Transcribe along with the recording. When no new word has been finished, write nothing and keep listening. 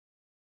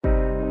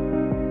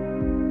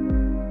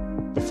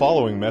The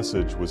following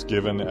message was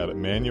given at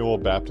Emmanuel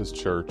Baptist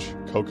Church,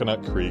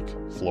 Coconut Creek,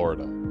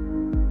 Florida.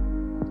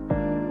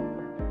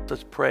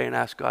 Let's pray and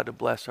ask God to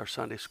bless our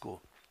Sunday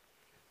school.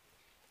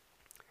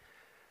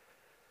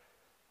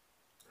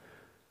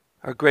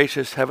 Our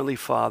gracious Heavenly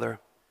Father,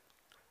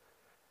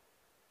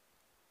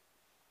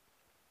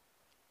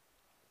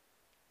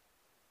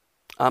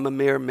 I'm a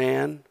mere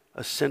man,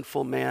 a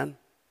sinful man,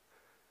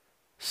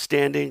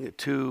 standing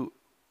to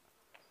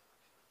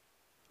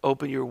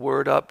open your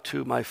word up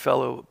to my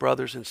fellow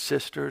brothers and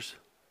sisters.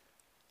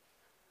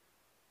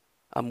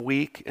 I'm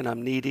weak and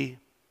I'm needy.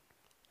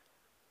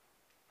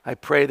 I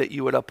pray that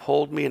you would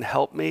uphold me and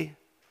help me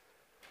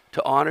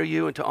to honor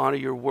you and to honor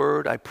your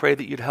word. I pray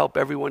that you'd help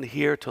everyone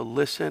here to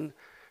listen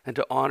and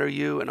to honor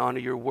you and honor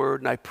your word.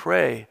 And I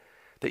pray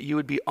that you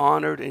would be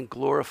honored and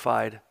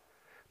glorified,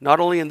 not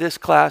only in this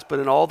class, but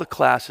in all the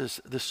classes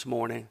this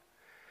morning.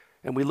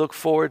 And we look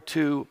forward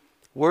to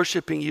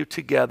worshiping you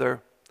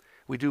together.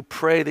 We do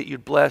pray that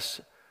you'd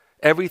bless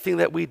everything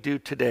that we do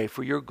today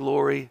for your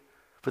glory,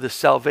 for the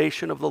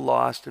salvation of the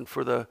lost, and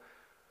for the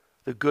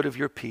good of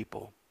your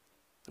people.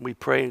 And we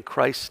pray in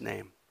Christ's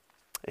name.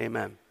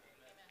 Amen.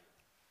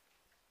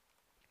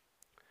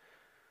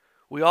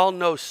 We all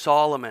know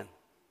Solomon,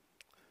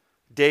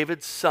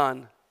 David's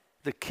son,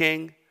 the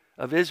king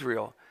of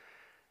Israel.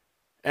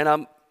 And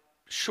I'm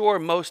sure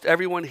most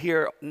everyone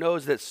here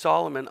knows that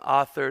Solomon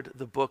authored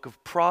the book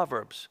of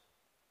Proverbs.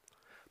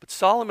 But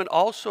Solomon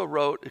also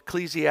wrote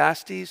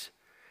Ecclesiastes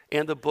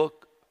and the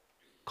book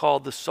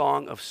called the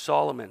Song of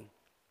Solomon.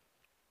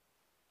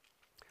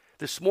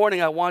 This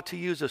morning I want to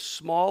use a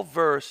small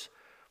verse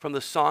from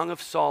the Song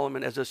of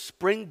Solomon as a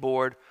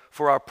springboard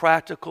for our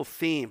practical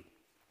theme.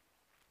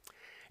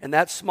 And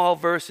that small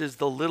verse is,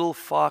 "The little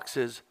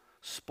foxes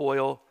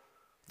spoil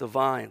the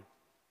vine."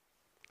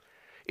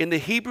 In the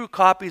Hebrew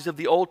copies of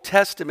the Old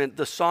Testament,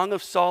 the Song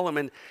of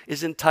Solomon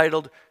is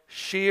entitled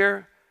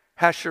Shir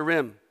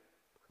Hashirim,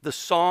 the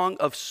Song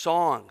of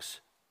Songs.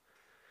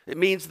 It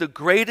means the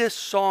greatest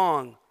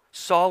song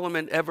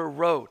Solomon ever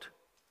wrote,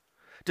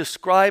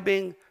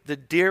 describing the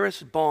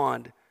dearest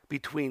bond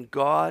between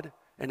God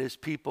and his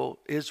people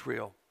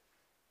Israel.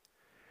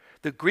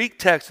 The Greek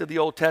text of the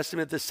Old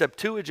Testament, the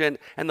Septuagint,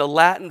 and the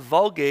Latin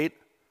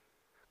Vulgate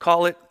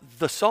call it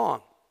the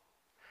Song.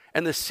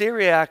 And the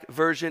Syriac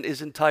version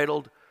is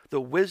entitled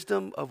The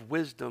Wisdom of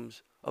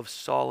Wisdoms of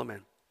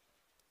Solomon.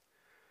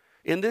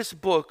 In this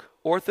book,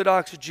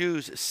 Orthodox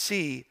Jews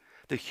see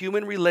the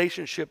human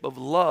relationship of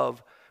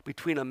love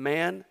between a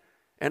man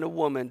and a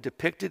woman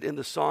depicted in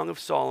the Song of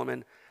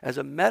Solomon as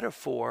a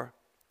metaphor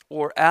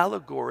or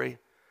allegory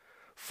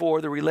for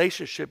the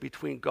relationship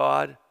between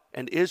God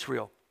and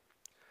Israel.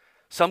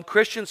 Some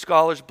Christian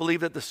scholars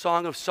believe that the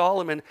Song of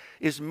Solomon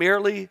is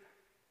merely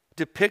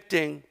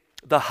depicting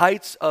the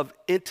heights of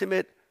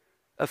intimate,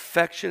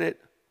 affectionate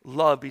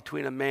love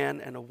between a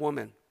man and a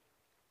woman,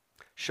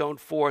 shown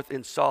forth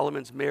in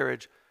Solomon's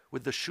marriage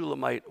with the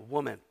Shulamite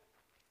woman.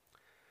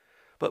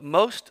 But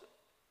most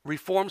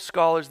Reformed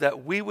scholars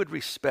that we would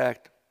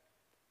respect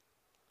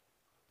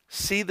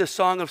see the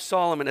Song of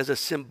Solomon as a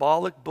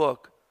symbolic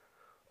book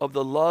of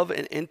the love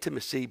and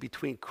intimacy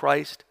between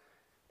Christ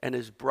and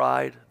his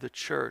bride, the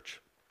church.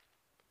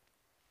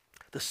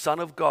 The Son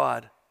of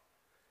God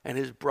and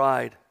his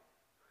bride,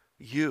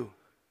 you.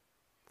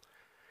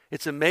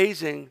 It's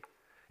amazing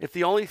if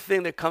the only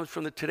thing that comes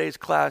from today's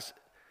class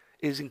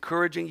is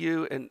encouraging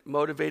you and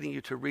motivating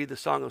you to read the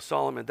Song of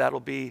Solomon.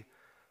 That'll be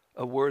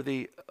a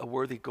worthy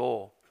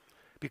goal.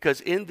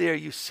 Because in there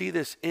you see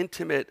this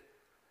intimate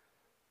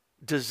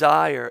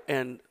desire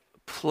and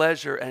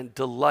pleasure and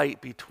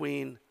delight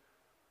between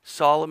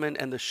Solomon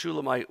and the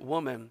Shulamite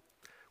woman,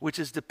 which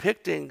is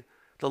depicting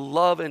the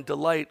love and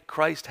delight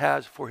Christ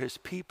has for his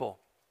people.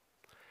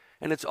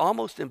 And it's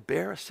almost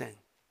embarrassing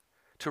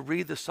to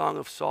read the Song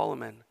of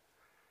Solomon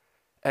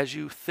as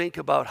you think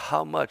about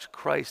how much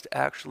Christ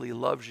actually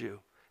loves you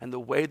and the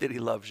way that he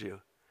loves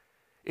you.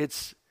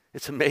 It's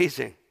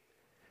amazing.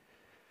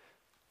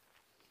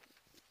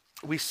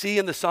 We see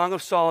in the Song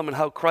of Solomon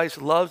how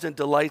Christ loves and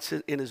delights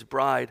in his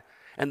bride,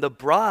 and the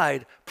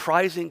bride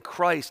prizing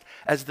Christ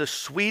as the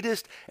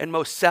sweetest and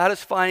most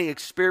satisfying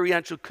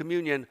experiential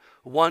communion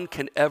one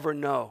can ever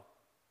know.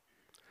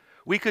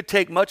 We could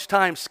take much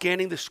time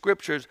scanning the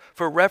scriptures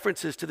for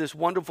references to this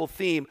wonderful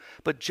theme,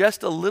 but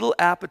just a little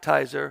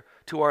appetizer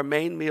to our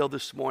main meal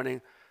this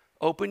morning.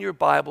 Open your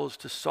Bibles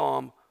to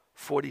Psalm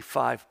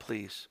 45,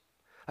 please.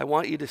 I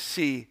want you to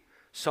see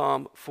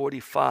Psalm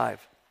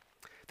 45.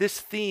 This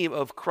theme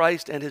of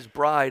Christ and his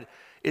bride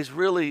is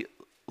really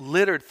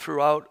littered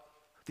throughout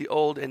the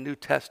Old and New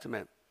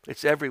Testament.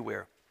 It's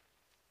everywhere.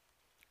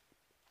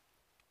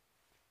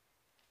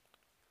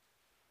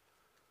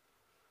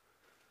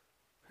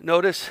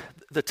 Notice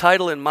the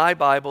title in my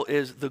Bible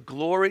is The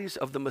Glories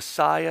of the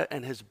Messiah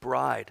and His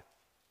Bride,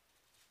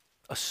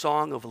 a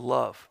song of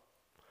love.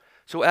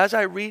 So as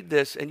I read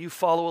this and you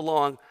follow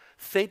along,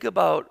 think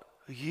about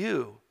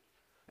you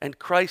and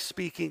Christ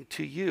speaking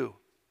to you.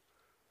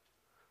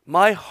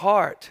 My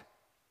heart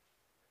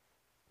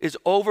is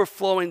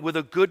overflowing with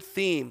a good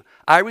theme.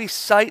 I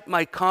recite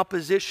my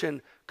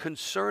composition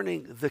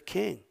concerning the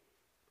King.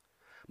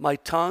 My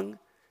tongue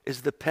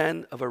is the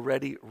pen of a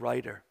ready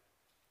writer.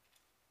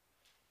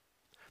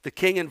 The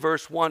King in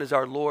verse 1 is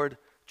our Lord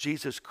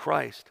Jesus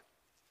Christ.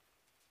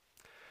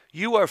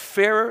 You are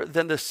fairer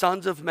than the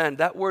sons of men.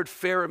 That word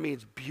fairer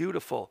means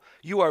beautiful.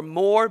 You are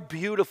more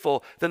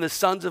beautiful than the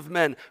sons of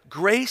men.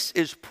 Grace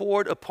is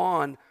poured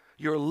upon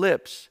your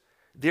lips.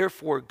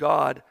 Therefore,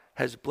 God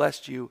has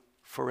blessed you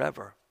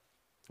forever.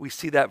 We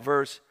see that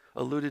verse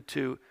alluded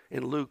to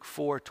in Luke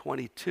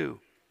 4:22.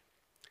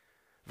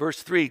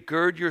 Verse 3,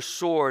 gird your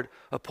sword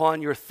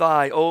upon your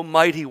thigh, O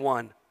mighty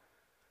one,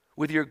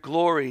 with your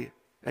glory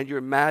and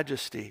your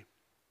majesty.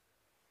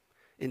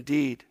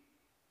 Indeed,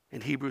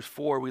 in Hebrews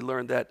 4, we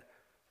learn that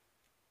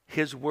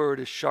his word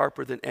is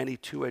sharper than any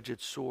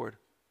two-edged sword.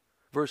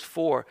 Verse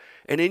 4,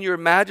 and in your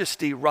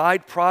majesty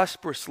ride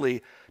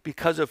prosperously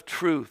because of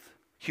truth,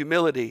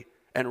 humility,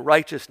 and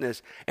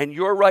righteousness. And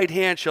your right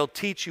hand shall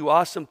teach you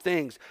awesome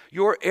things.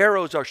 Your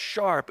arrows are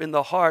sharp in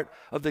the heart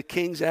of the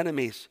king's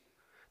enemies.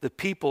 The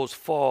peoples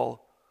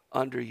fall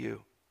under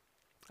you.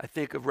 I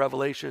think of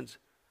Revelation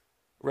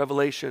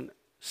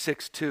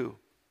 6:2.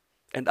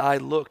 And I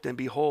looked, and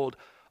behold,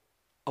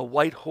 a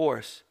white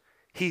horse.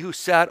 He who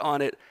sat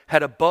on it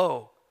had a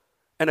bow,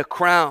 and a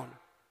crown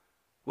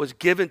was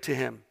given to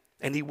him.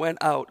 And he went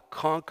out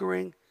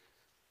conquering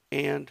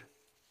and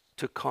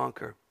to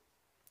conquer.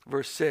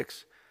 Verse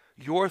 6,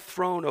 your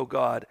throne, O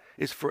God,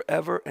 is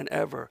forever and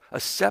ever, a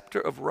scepter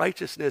of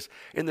righteousness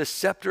in the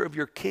scepter of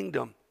your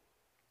kingdom.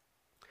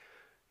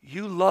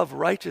 You love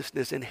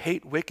righteousness and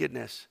hate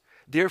wickedness.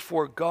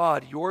 Therefore,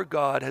 God, your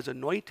God, has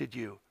anointed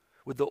you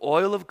with the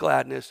oil of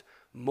gladness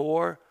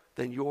more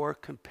than your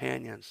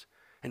companions.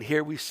 And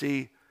here we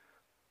see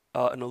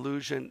an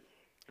allusion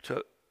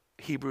to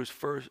Hebrews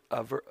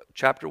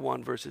chapter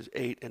 1, verses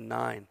 8 and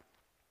 9.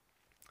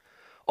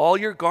 All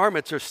your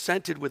garments are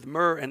scented with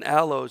myrrh and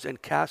aloes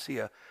and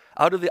cassia,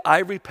 out of the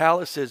ivory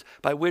palaces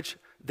by which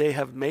they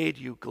have made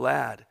you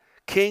glad.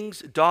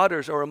 Kings'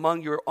 daughters are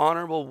among your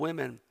honorable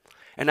women,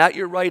 and at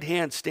your right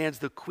hand stands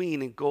the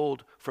queen in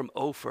gold from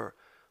Ophir.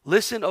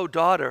 Listen, O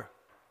daughter,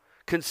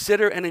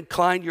 consider and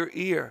incline your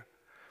ear.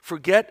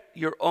 Forget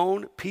your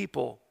own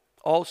people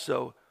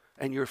also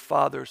and your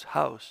father's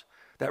house.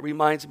 That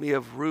reminds me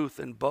of Ruth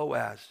and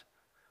Boaz.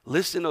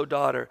 Listen, O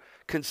daughter,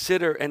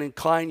 consider and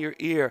incline your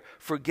ear.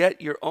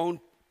 Forget your own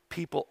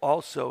people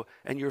also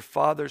and your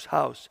father's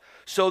house.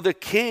 So the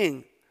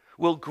king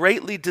will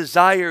greatly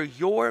desire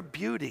your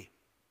beauty.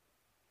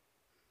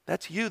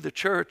 That's you, the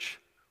church.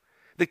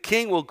 The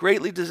king will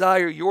greatly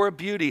desire your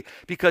beauty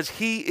because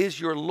he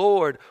is your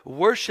Lord.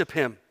 Worship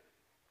him.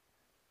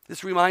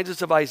 This reminds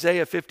us of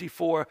Isaiah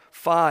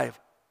 54:5.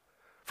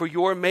 For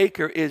your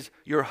maker is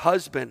your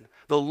husband.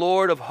 The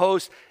Lord of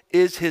hosts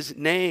is his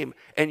name,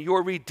 and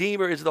your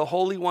Redeemer is the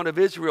Holy One of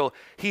Israel.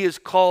 He is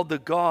called the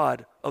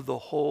God of the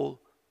whole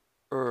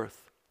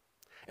earth.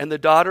 And the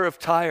daughter of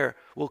Tyre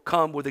will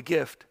come with a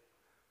gift.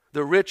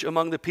 The rich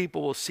among the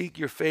people will seek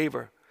your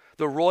favor.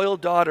 The royal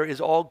daughter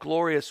is all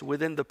glorious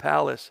within the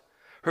palace.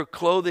 Her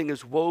clothing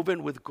is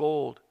woven with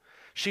gold.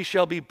 She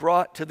shall be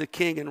brought to the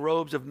king in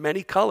robes of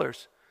many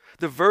colors.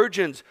 The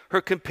virgins,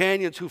 her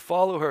companions who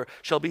follow her,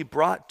 shall be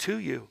brought to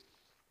you.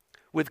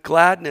 With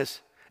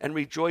gladness and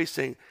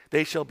rejoicing,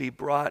 they shall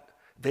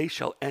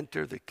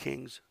enter the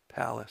king's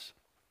palace.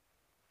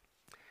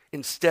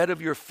 Instead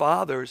of your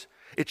fathers,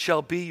 it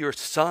shall be your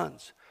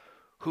sons,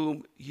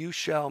 whom you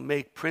shall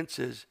make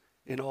princes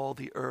in all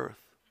the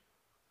earth.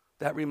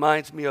 That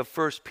reminds me of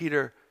 1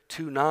 Peter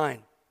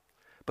 2:9.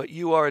 But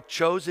you are a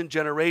chosen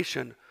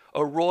generation,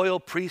 a royal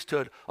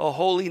priesthood, a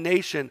holy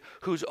nation,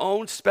 whose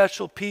own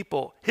special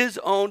people, his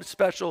own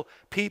special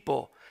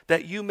people,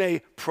 that you may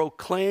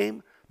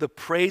proclaim the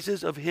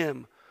praises of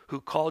him who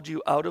called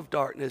you out of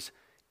darkness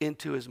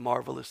into his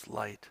marvelous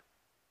light.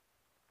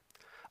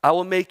 I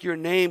will make your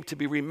name to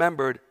be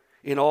remembered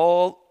in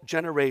all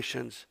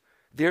generations.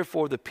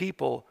 Therefore the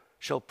people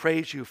shall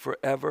praise you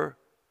forever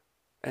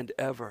and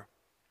ever.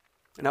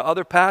 Now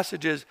other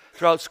passages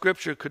throughout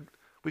Scripture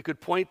we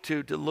could point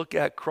to look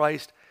at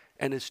Christ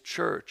and his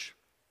church.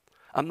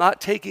 I'm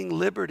not taking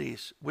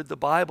liberties with the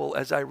Bible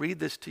as I read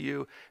this to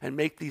you and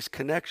make these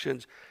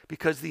connections,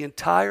 because the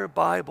entire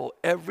Bible,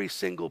 every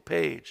single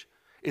page,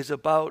 is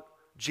about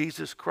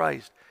Jesus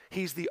Christ.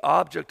 He's the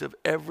object of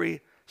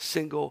every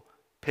single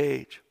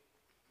page.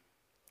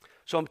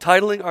 So I'm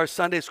titling our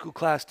Sunday school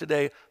class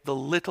today, The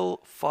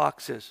Little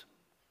Foxes,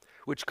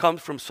 which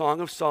comes from Song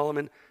of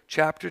Solomon,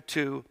 chapter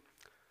 2,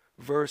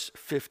 verse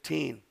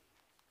 15.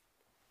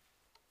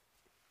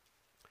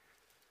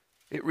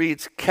 It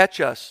reads, catch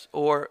us,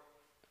 or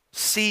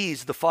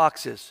seize the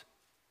foxes,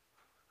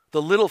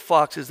 the little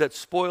foxes that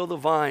spoil the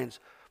vines,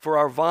 for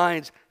our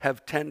vines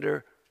have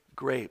tender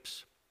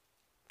grapes.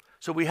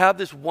 So we have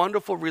this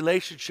wonderful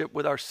relationship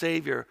with our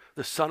Savior,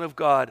 the Son of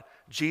God,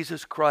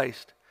 Jesus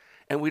Christ,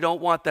 and we don't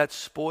want that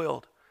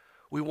spoiled.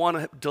 We want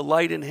to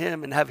delight in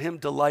him and have him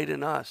delight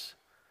in us.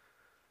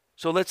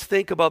 So let's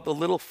think about the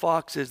little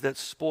foxes that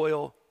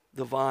spoil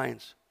the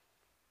vines.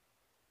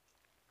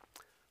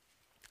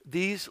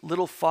 these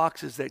little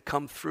foxes that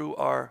come through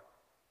our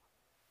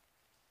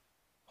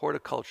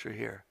horticulture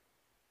here,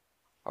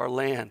 our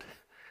land,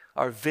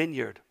 our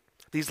vineyard,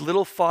 these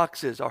little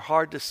foxes are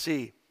hard to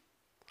see.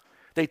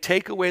 They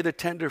take away the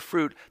tender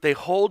fruit. They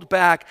hold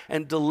back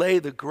and delay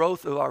the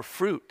growth of our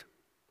fruit.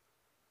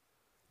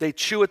 They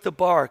chew at the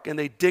bark and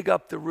they dig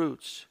up the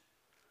roots.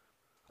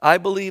 I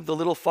believe the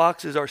little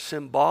foxes are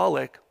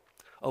symbolic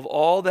of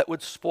all that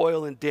would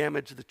spoil and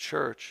damage the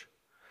church,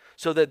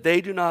 so that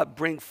they do not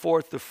bring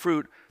forth the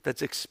fruit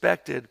that's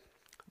expected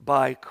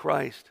by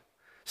Christ.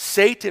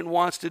 Satan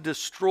wants to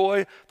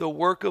destroy the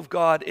work of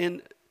God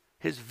in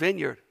his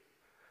vineyard.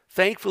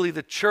 Thankfully,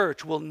 the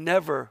church will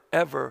never,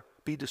 ever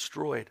be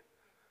destroyed,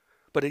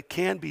 but it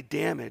can be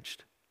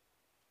damaged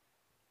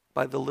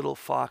by the little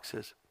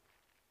foxes.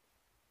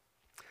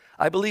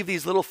 I believe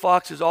these little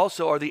foxes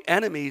also are the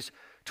enemies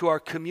to our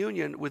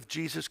communion with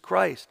Jesus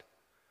Christ.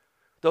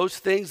 Those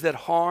things that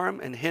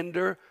harm and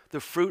hinder the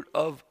fruit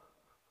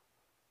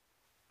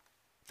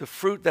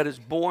that is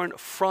born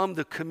from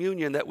the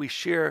communion that we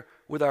share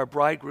with our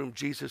bridegroom,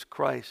 Jesus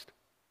Christ.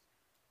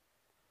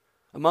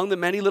 Among the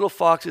many little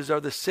foxes are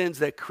the sins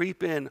that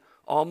creep in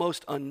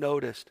almost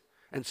unnoticed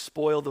and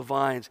spoil the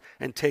vines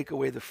and take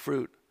away the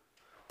fruit.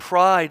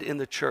 Pride in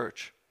the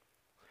church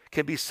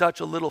can be such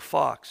a little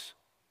fox.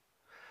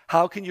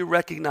 How can you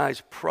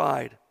recognize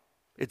pride?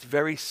 It's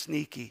very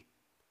sneaky.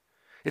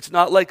 It's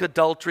not like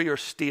adultery or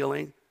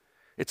stealing.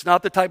 It's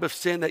not the type of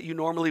sin that you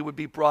normally would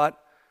be brought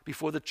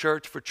before the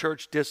church for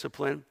church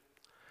discipline.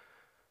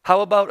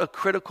 How about a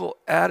critical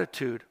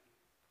attitude?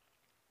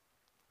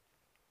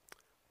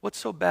 What's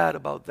so bad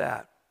about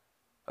that?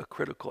 A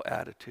critical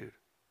attitude.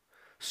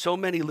 So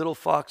many little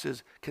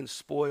foxes can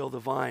spoil the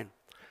vine.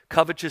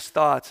 Covetous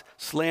thoughts,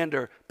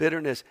 slander,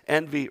 bitterness,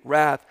 envy,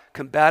 wrath,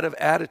 combative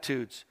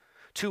attitudes,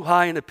 too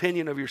high an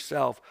opinion of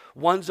yourself,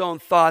 one's own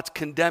thoughts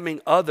condemning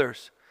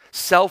others,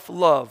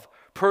 self-love,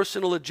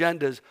 personal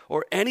agendas,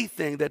 or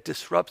anything that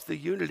disrupts the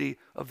unity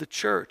of the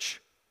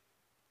church.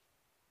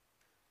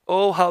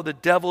 Oh, how the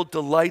devil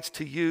delights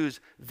to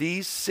use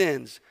these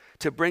sins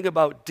to bring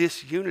about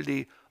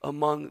disunity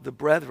among the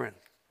brethren.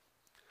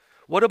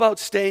 What about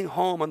staying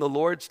home on the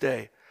Lord's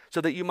Day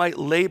so that you might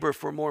labor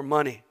for more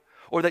money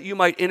or that you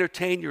might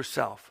entertain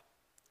yourself?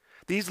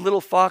 These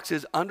little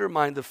foxes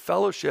undermine the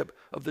fellowship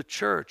of the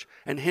church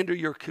and hinder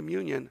your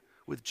communion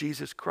with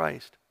Jesus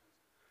Christ.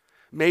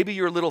 Maybe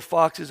your little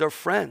foxes are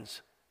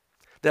friends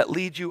that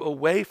lead you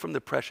away from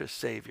the precious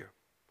Savior.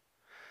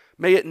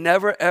 May it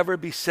never ever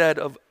be said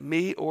of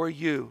me or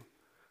you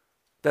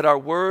that our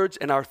words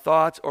and our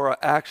thoughts or our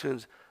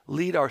actions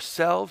lead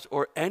ourselves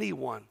or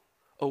anyone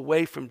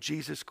away from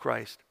Jesus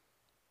Christ.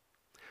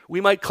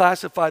 We might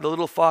classify the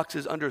little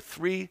foxes under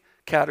 3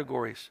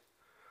 categories: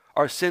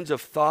 our sins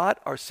of thought,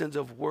 our sins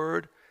of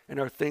word, and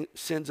our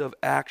sins of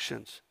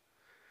actions.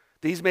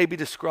 These may be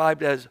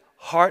described as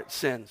heart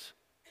sins,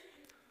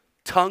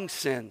 tongue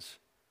sins,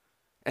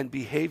 and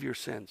behavior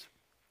sins.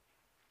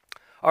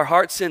 Our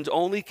heart sins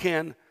only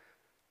can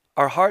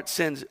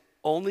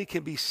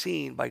be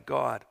seen by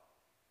God.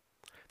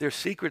 They're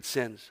secret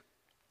sins.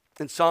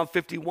 In Psalm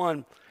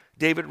 51,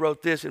 David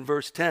wrote this in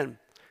verse 10,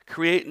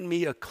 "Create in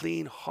me a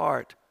clean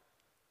heart,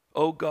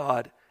 O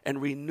God,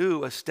 and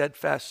renew a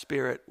steadfast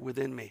spirit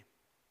within me."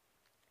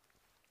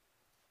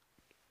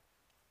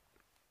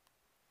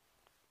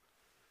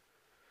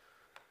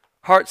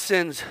 Heart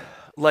sins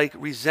like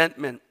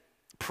resentment,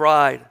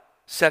 pride,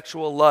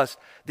 sexual lust,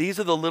 these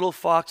are the little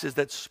foxes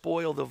that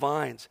spoil the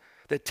vines,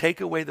 that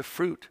take away the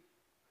fruit.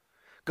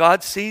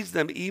 God sees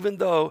them even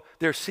though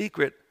they're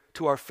secret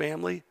to our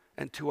family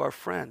and to our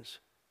friends.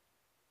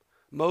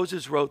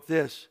 Moses wrote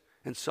this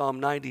in Psalm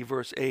 90,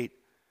 verse 8.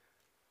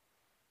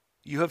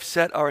 "You have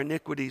set our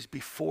iniquities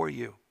before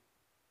you,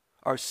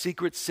 our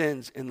secret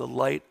sins in the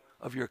light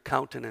of your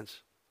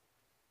countenance."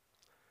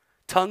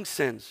 Tongue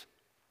sins.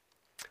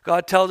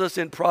 God tells us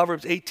in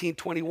Proverbs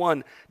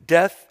 18:21,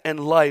 "Death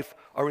and life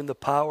are in the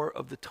power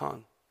of the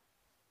tongue."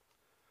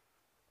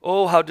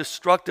 Oh, how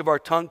destructive our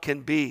tongue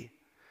can be.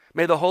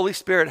 May the Holy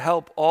Spirit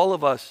help all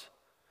of us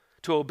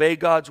to obey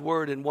God's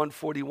word in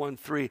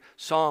 141:3,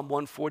 Psalm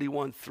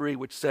 141:3,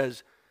 which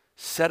says,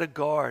 "Set a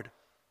guard,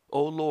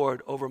 O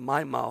Lord, over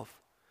my mouth.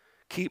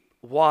 Keep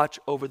watch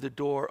over the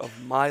door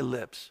of my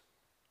lips."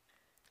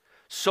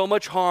 So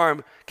much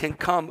harm can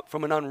come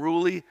from an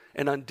unruly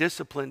and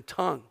undisciplined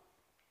tongue.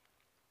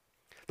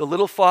 The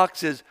little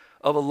foxes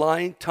of a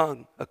lying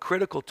tongue, a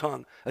critical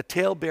tongue, a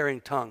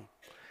tale-bearing tongue,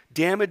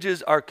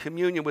 damages our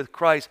communion with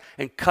Christ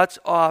and cuts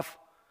off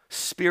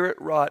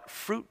spirit-wrought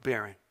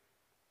fruit-bearing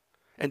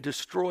and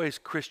destroys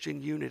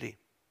Christian unity.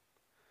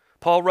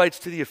 Paul writes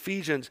to the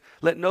Ephesians,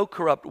 "Let no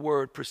corrupt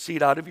word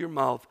proceed out of your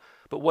mouth,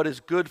 but what is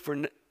good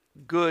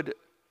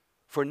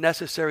for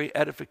necessary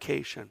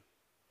edification,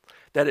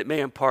 that it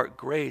may impart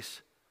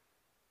grace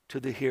to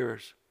the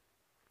hearers.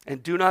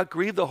 And do not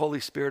grieve the Holy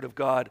Spirit of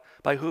God,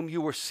 by whom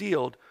you were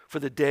sealed for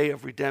the day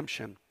of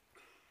redemption."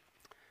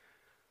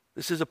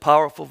 This is a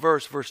powerful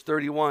verse, verse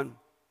 31.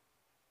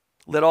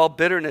 "Let all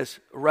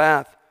bitterness,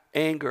 wrath,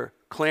 anger,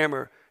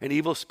 clamor, and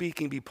evil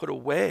speaking be put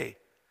away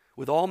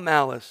with all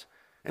malice,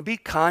 and be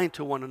kind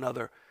to one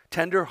another,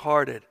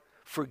 tender-hearted,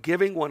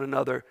 forgiving one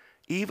another,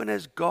 even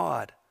as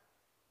God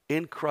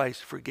in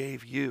Christ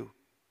forgave you.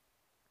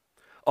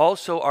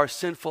 Also, our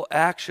sinful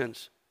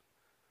actions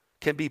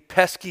can be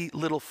pesky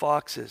little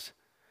foxes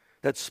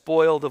that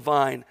spoil the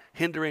vine,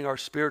 hindering our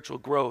spiritual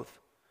growth.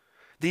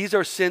 These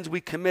are sins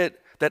we commit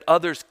that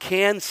others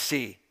can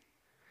see.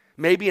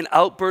 Maybe an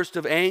outburst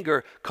of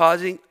anger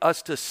causing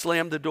us to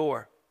slam the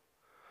door.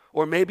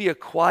 Or maybe a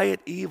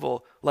quiet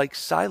evil like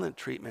silent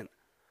treatment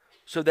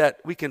so that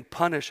we can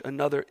punish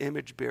another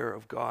image bearer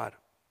of God.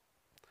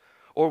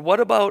 Or what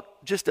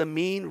about just a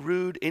mean,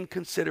 rude,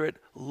 inconsiderate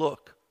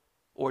look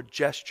or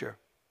gesture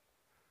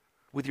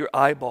with your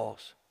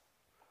eyeballs?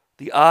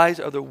 The eyes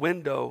are the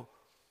window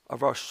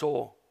of our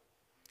soul.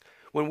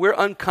 When we're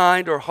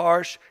unkind or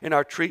harsh in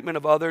our treatment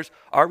of others,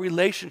 our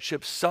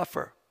relationships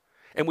suffer,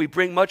 and we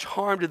bring much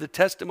harm to the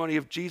testimony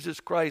of Jesus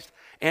Christ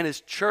and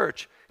his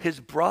church, his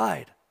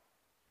bride.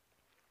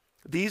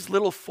 These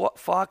little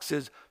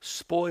foxes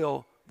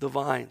spoil the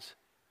vines.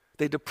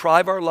 They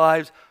deprive our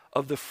lives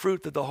of the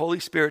fruit that the Holy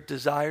Spirit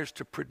desires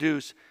to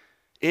produce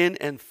in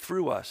and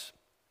through us.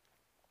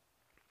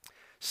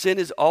 Sin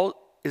is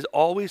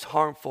always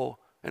harmful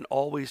and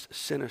always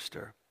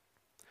sinister.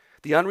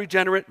 The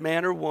unregenerate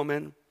man or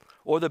woman,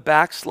 or the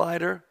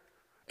backslider,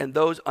 and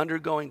those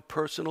undergoing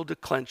personal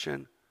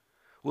declension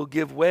will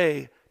give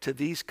way to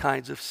these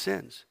kinds of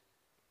sins.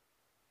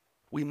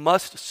 We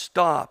must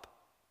stop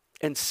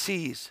and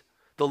seize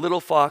the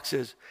little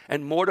foxes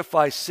and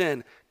mortify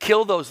sin.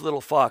 Kill those little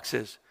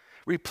foxes.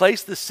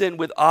 Replace the sin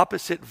with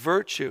opposite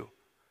virtue.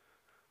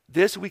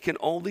 This we can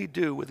only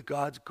do with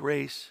God's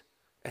grace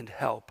and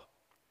help.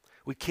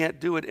 We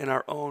can't do it in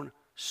our own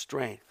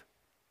strength.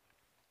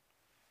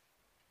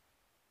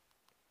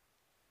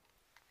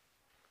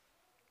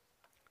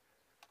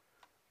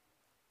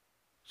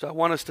 So I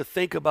want us to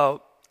think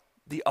about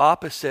the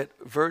opposite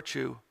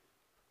virtue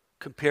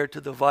compared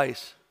to the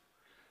vice.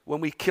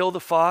 When we kill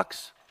the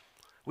fox,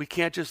 we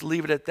can't just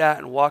leave it at that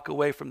and walk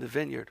away from the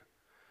vineyard.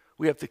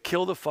 We have to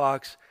kill the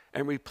fox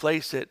and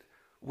replace it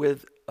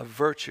with a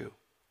virtue.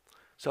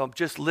 So I'm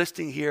just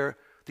listing here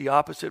the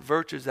opposite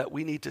virtues that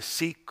we need to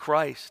seek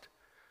Christ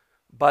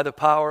by the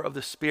power of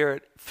the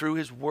Spirit through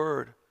his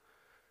word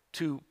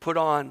to put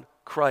on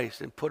Christ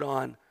and put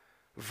on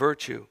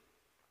virtue.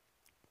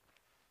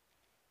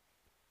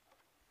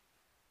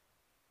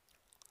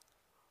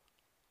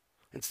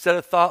 Instead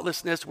of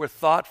thoughtlessness, we're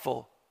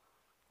thoughtful.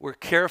 We're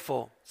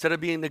careful. Instead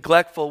of being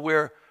neglectful,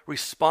 we're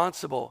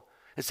responsible.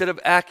 Instead of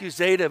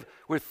accusative,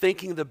 we're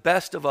thinking the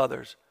best of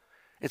others.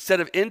 Instead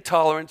of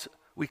intolerance,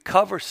 we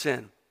cover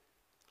sin.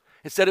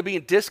 Instead of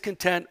being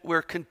discontent,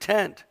 we're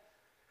content.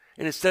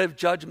 And instead of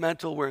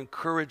judgmental, we're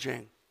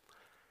encouraging.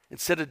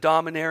 Instead of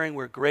domineering,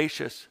 we're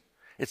gracious.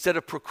 Instead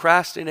of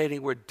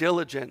procrastinating, we're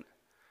diligent.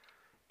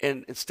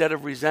 And instead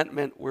of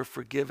resentment, we're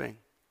forgiving.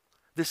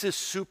 This is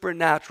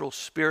supernatural,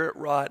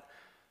 spirit-wrought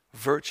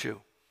virtue.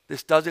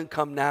 This doesn't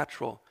come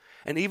natural.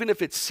 And even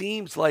if it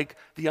seems like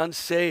the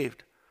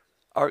unsaved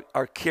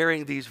are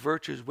carrying these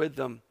virtues with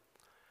them,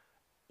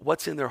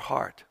 what's in their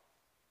heart?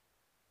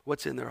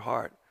 What's in their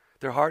heart?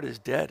 Their heart is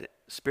dead,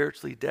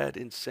 spiritually dead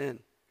in sin.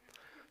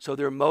 So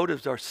their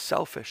motives are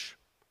selfish.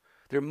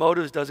 Their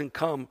motives doesn't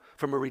come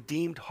from a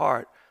redeemed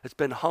heart that's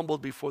been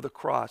humbled before the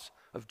cross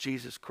of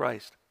Jesus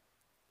Christ.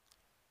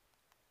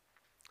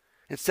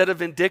 Instead of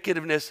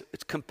vindictiveness,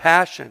 it's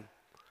compassion.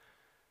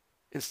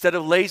 Instead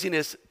of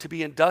laziness, to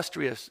be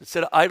industrious.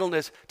 Instead of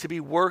idleness, to be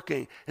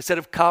working. Instead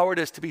of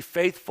cowardice, to be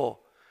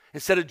faithful.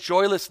 Instead of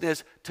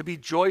joylessness, to be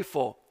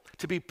joyful.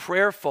 To be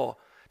prayerful.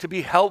 To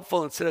be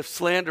helpful instead of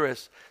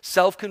slanderous.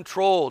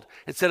 Self-controlled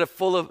instead of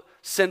full of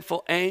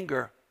sinful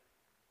anger.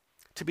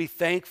 To be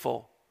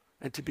thankful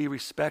and to be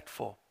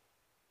respectful.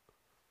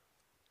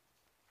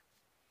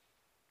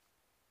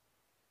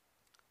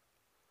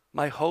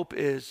 My hope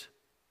is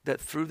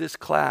that through this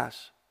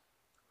class,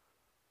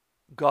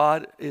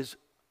 God is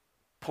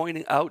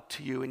pointing out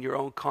to you in your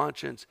own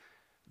conscience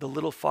the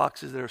little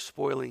foxes that are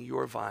spoiling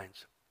your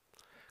vines.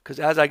 Because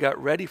as I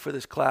got ready for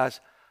this class,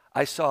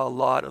 I saw a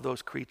lot of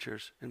those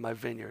creatures in my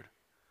vineyard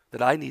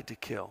that I need to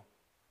kill.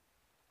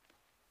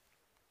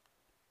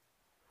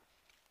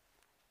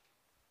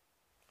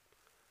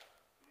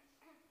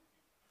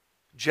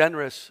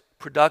 Generous,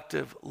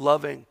 productive,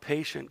 loving,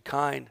 patient,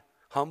 kind,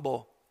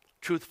 humble,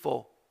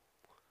 truthful,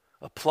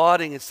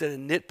 applauding instead of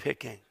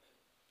nitpicking.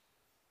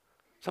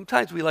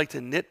 Sometimes we like to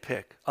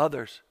nitpick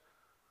others.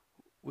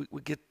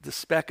 We get the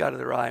speck out of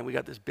their eye and we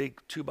got this big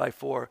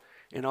 2x4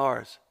 in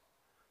ours.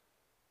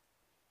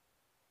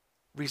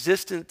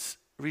 Resistance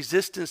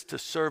to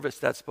service,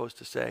 that's supposed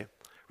to say.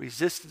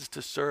 Resistance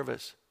to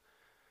service.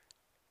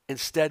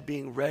 Instead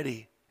being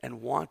ready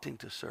and wanting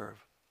to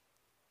serve.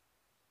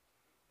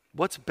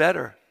 What's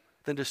better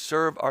than to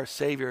serve our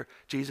Savior,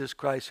 Jesus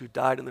Christ, who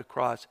died on the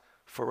cross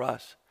for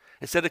us?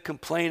 Instead of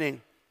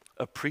complaining,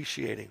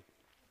 appreciating.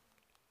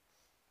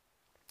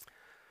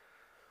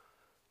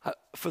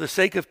 For the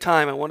sake of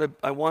time, I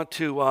want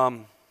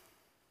to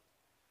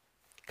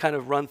kind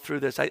of run through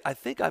this. I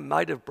think I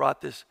might have brought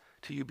this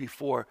to you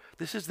before.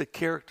 This is the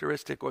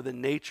characteristic or the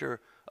nature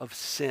of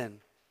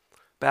sin,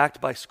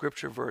 backed by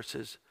scripture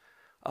verses.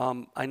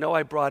 I know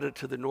I brought it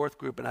to the North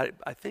Group, and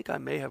I think I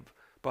may have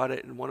brought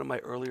it in one of my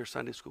earlier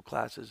Sunday school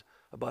classes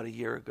about a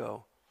year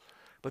ago.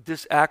 But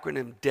this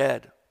acronym,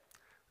 DEAD,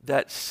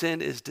 that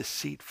sin is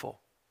deceitful.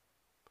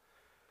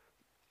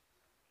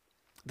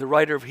 The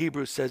writer of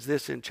Hebrews says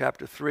this in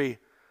chapter 3,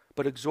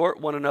 but exhort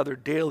one another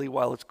daily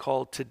while it's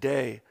called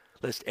today,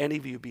 lest any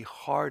of you be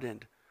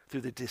hardened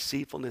through the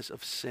deceitfulness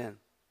of sin.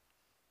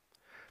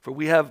 For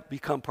we have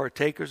become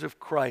partakers of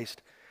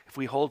Christ if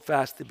we hold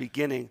fast the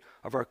beginning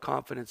of our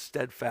confidence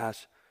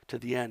steadfast to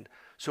the end.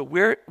 So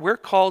we're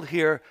called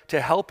here to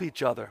help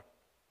each other.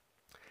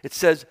 It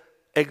says,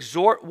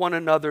 exhort one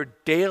another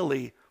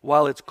daily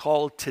while it's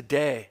called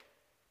today.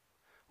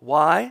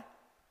 Why?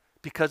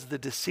 Because of the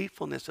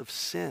deceitfulness of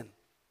sin.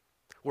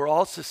 We're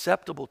all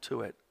susceptible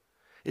to it.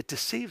 It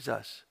deceives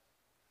us.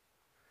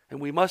 And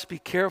we must be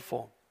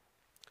careful.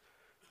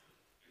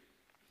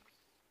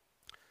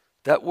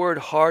 That word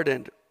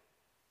hardened,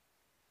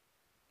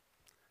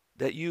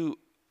 that you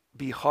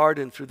be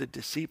hardened through the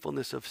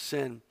deceitfulness of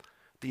sin,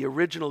 the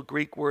original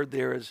Greek word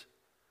there is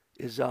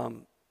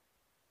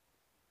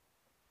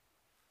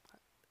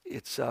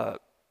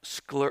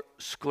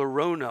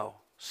scleruno,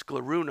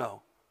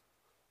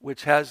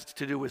 which has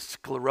to do with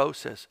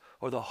sclerosis,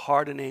 or the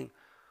hardening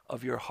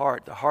of your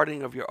heart, the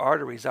hardening of your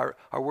arteries. Our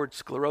word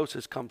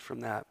sclerosis comes from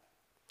that.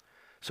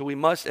 So we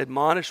must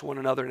admonish one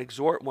another and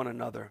exhort one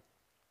another.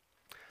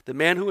 The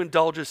man who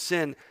indulges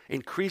sin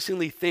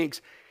increasingly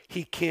thinks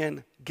he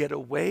can get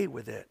away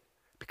with it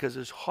because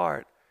his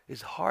heart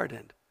is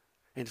hardened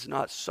and is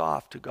not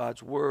soft to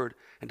God's word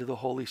and to the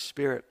Holy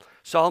Spirit.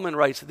 Solomon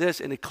writes this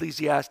in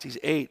Ecclesiastes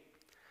 8,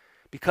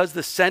 because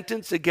the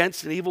sentence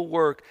against an evil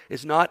work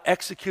is not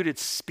executed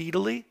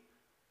speedily,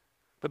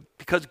 but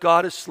because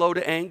God is slow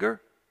to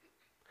anger,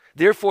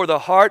 therefore the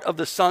heart of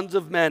the sons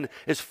of men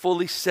is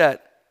fully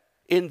set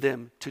in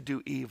them to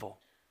do evil.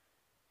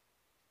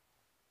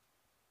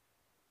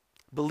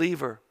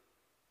 Believer,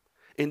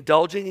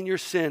 indulging in your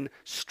sin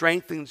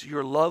strengthens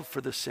your love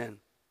for the sin.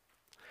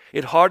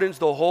 It hardens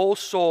the whole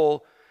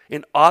soul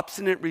in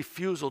obstinate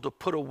refusal to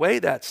put away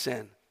that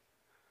sin.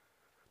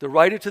 The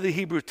writer to the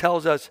Hebrews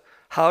tells us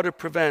how to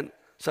prevent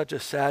such a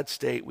sad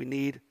state. We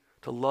need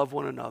to love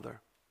one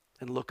another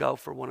and look out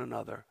for one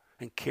another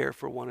and care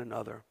for one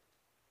another.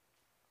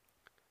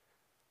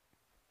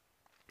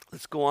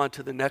 Let's go on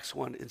to the next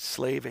one,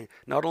 enslaving.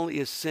 Not only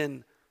is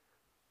sin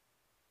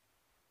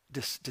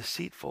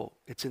deceitful,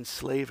 it's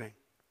enslaving.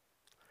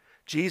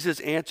 Jesus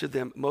answered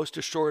them, most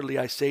assuredly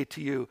I say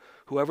to you,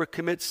 whoever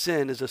commits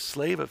sin is a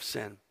slave of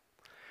sin.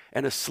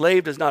 And a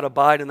slave does not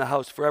abide in the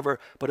house forever,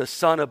 but a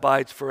son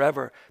abides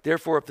forever.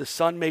 Therefore, if the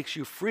Son makes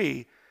you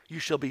free, you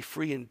shall be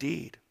free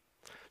indeed.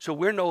 So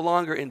we're no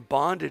longer in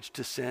bondage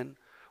to sin.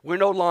 We're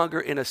no longer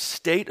in a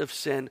state of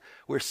sin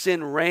where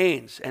sin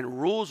reigns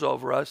and rules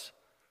over us,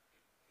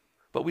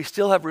 but we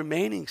still have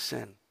remaining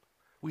sin.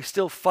 We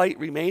still fight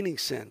remaining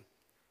sin.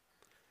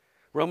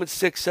 Romans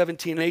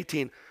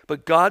 6:17-18,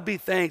 but God be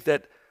thanked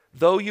that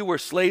though you were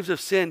slaves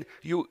of sin,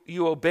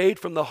 you obeyed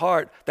from the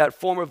heart that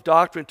form of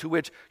doctrine to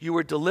which you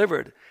were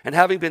delivered. And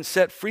having been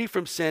set free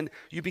from sin,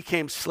 you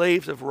became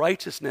slaves of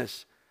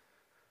righteousness.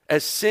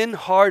 As sin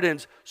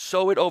hardens,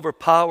 so it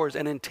overpowers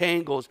and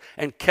entangles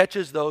and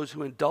catches those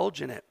who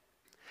indulge in it.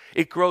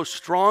 It grows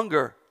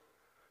stronger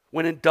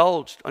when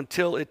indulged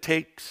until it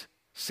takes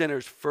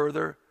sinners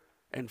further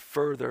and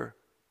further,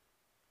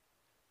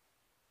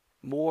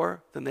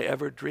 more than they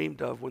ever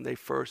dreamed of when they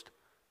first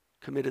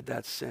committed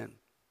that sin.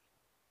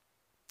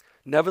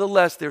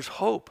 Nevertheless, there's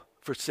hope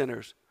for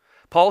sinners.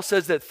 Paul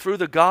says that through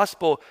the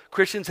gospel,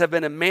 Christians have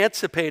been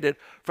emancipated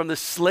from the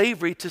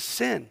slavery to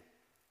sin.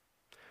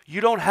 You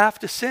don't have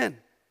to sin.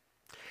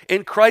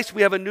 In Christ,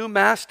 we have a new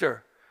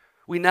master.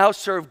 We now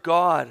serve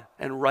God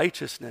and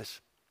righteousness.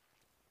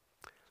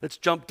 Let's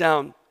jump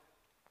down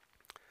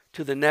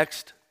to the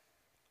next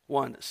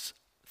one.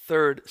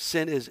 Third,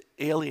 sin is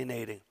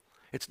alienating.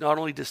 It's not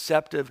only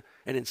deceptive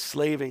and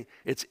enslaving,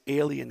 it's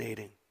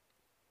alienating.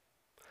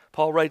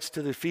 Paul writes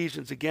to the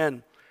Ephesians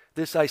again,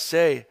 this I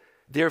say,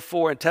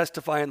 therefore, and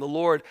testify in the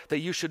Lord, that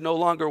you should no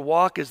longer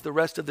walk as the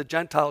rest of the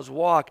Gentiles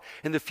walk,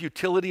 in the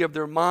futility of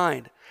their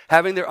mind,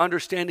 having their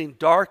understanding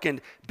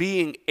darkened,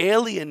 being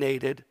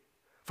alienated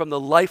from the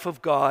life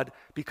of God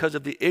because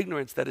of the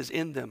ignorance that is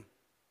in them,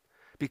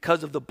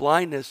 because of the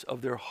blindness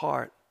of their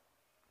heart.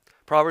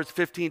 Proverbs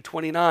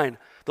 15:29,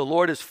 the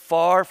Lord is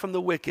far from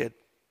the wicked,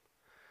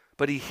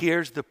 but he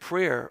hears the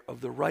prayer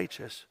of the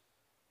righteous.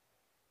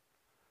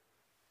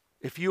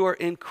 If you are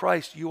in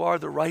Christ, you are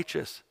the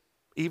righteous,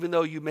 even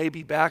though you may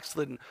be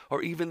backslidden,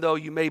 or even though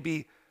you may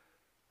be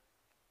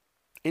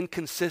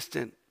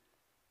inconsistent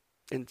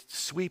in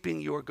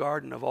sweeping your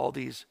garden of all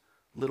these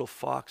little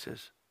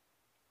foxes.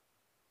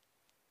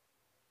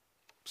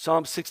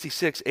 Psalm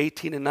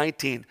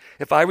 66:18-19,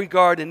 if I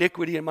regard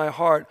iniquity in my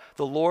heart,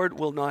 the Lord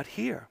will not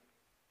hear.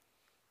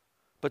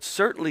 But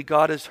certainly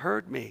God has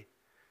heard me.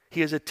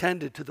 He has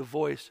attended to the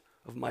voice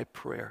of my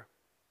prayer.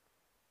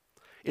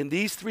 In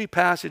these three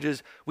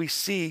passages, we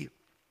see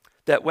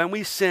that when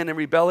we sin and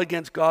rebel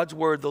against God's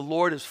word, the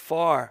Lord is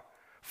far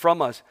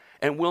from us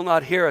and will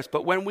not hear us.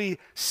 But when we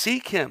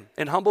seek him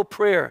in humble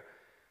prayer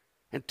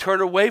and turn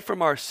away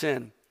from our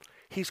sin,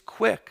 he's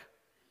quick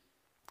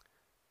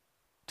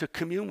to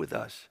commune with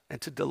us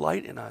and to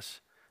delight in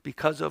us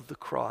because of the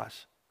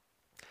cross.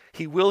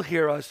 He will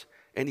hear us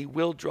and he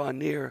will draw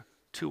near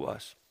to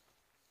us.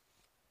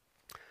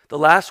 The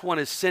last one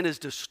is sin is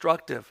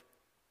destructive.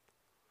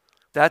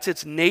 That's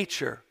its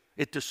nature.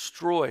 It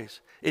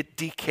destroys. It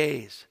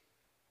decays.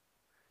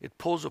 It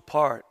pulls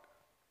apart.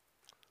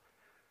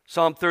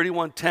 Psalm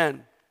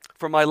 31:10,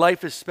 for my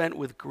life is spent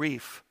with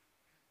grief,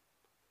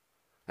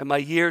 and my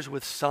years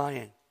with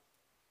sighing.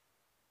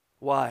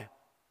 Why?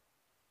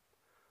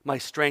 My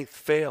strength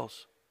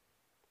fails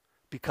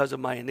because of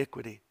my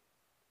iniquity,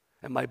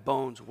 and my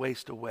bones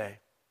waste away.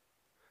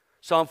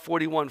 Psalm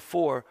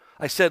 41:4,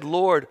 I said,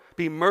 Lord,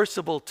 be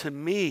merciful to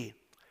me.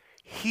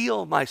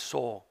 Heal my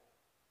soul,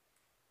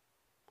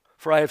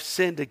 for I have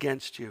sinned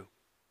against you.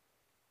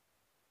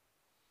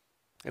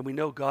 And we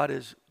know God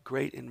is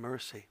great in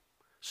mercy,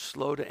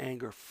 slow to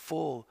anger,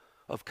 full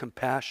of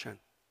compassion.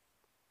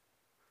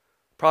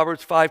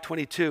 Proverbs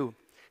 5:22,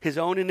 his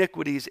own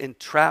iniquities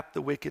entrap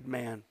the wicked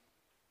man,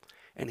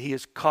 and he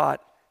is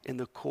caught in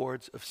the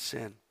cords of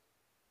sin.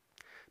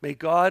 May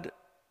God,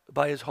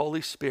 by his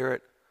Holy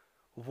Spirit,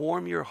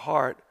 warm your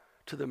heart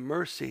to the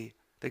mercy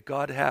that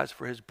God has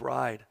for his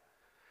bride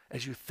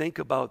as you think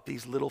about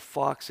these little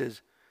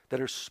foxes that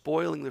are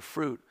spoiling the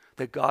fruit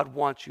that God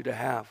wants you to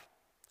have.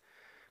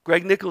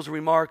 Greg Nichols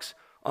remarks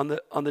on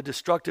the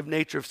destructive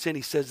nature of sin.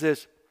 He says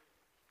this,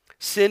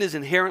 sin is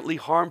inherently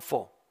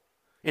harmful.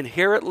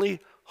 Inherently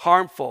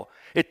harmful.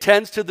 It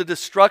tends to the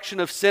destruction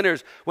of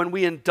sinners when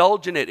we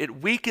indulge in it.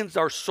 It weakens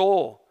our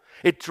soul.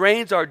 It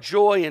drains our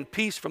joy and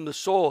peace from the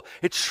soul.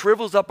 It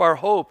shrivels up our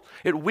hope.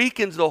 It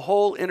weakens the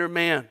whole inner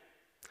man.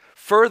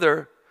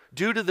 Further,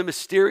 due to the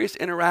mysterious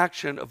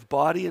interaction of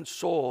body and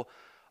soul,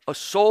 a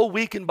soul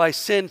weakened by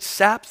sin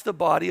saps the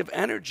body of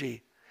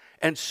energy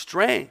and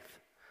strength.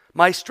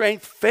 My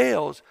strength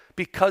fails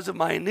because of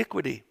my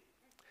iniquity.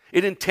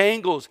 It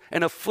entangles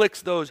and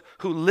afflicts those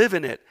who live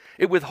in it.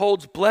 It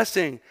withholds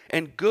blessing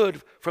and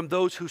good from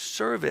those who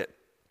serve it.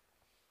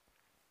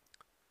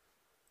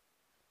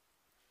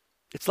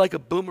 It's like a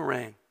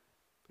boomerang.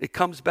 It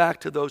comes back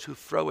to those who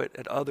throw it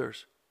at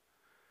others.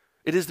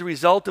 It is the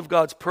result of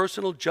God's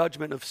personal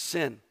judgment of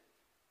sin.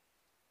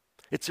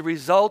 It's a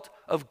result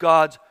of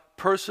God's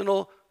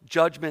personal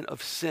judgment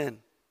of sin.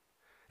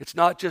 It's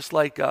not just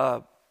like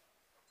a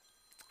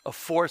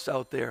force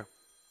out there.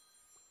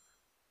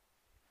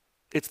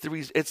 It's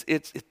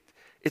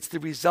the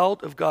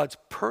result of God's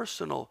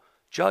personal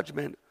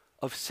judgment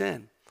of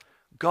sin.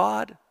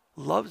 God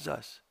loves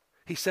us.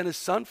 He sent his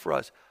son for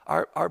us,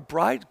 our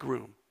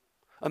bridegroom.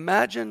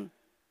 Imagine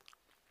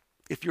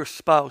if your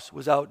spouse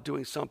was out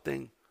doing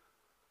something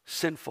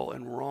sinful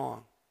and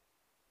wrong.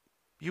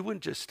 You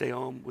wouldn't just stay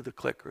home with a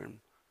clicker and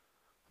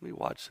let me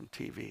watch some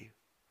TV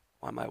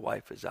while my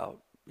wife is out,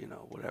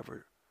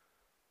 whatever.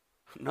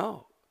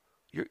 No,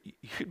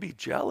 you'd be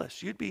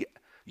jealous.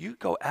 You'd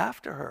go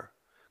after her.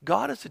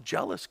 God is a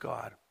jealous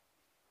God.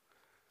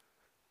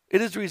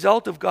 It is the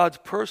result of God's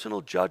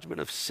personal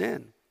judgment of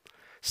sin.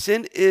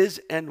 Sin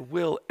is and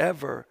will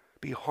ever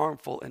be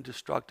harmful and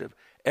destructive.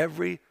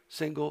 Every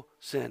single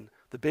sin.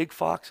 The big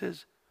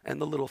foxes and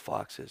the little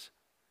foxes.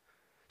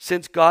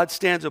 Since God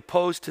stands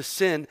opposed to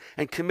sin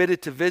and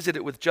committed to visit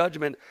it with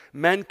judgment,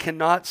 men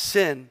cannot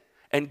sin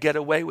and get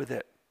away with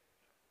it.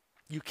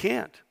 You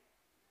can't.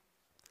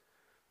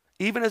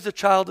 Even as a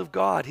child of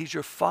God, he's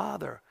your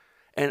father.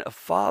 And a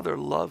father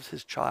loves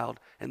his child,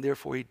 and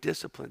therefore he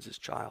disciplines his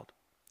child.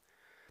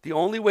 The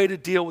only way to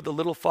deal with the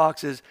little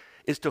foxes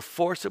is to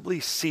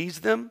forcibly seize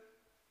them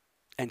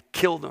and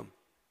kill them.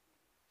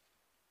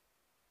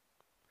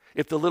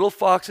 If the little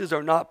foxes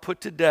are not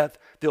put to death,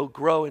 they'll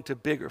grow into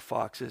bigger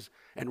foxes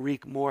and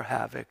wreak more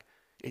havoc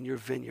in your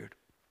vineyard.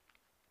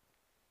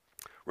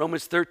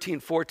 Romans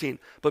 13:14,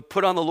 but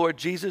put on the Lord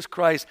Jesus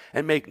Christ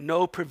and make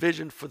no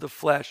provision for the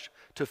flesh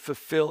to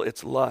fulfill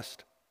its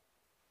lust.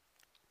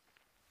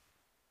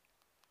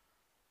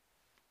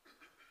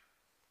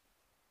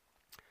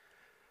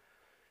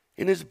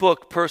 In his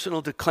book,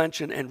 Personal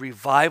Declension and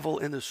Revival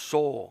in the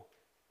Soul,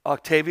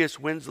 Octavius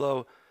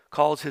Winslow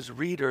calls his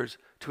readers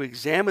to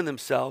examine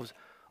themselves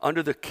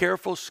under the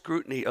careful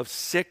scrutiny of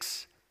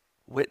 6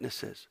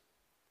 witnesses.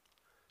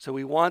 So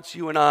he wants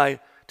you and I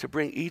to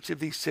bring each of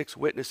these 6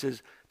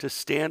 witnesses to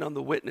stand on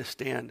the witness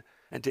stand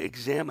and to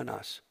examine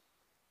us.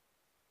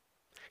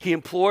 He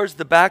implores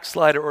the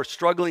backslider or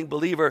struggling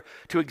believer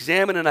to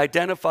examine and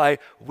identify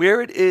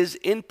where it is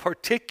in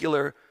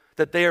particular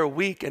that they are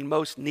weak and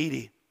most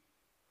needy.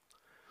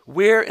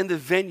 Where in the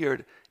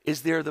vineyard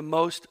is there the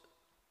most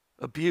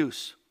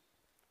abuse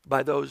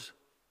by those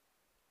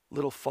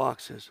little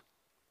foxes?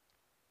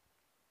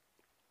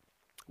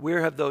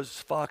 Where have those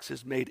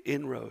foxes made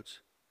inroads?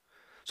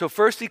 So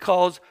first he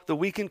calls the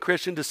weakened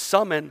Christian to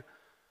summon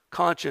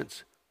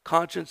conscience.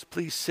 Conscience,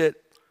 please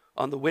sit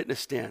on the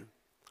witness stand.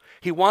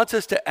 He wants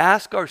us to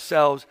ask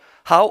ourselves,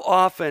 how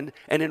often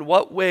and in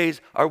what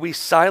ways are we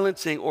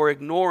silencing or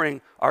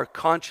ignoring our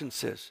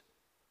consciences?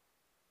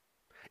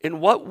 In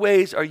what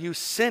ways are you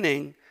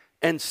sinning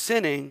and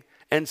sinning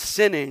and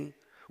sinning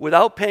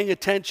without paying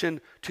attention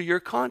to your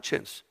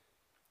conscience?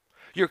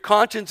 Your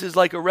conscience is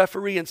like a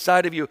referee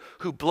inside of you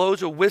who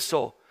blows a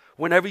whistle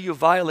whenever you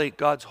violate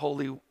God's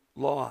holy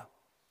law.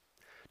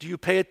 Do you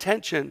pay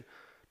attention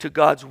to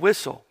God's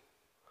whistle,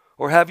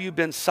 or have you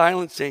been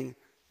silencing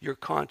your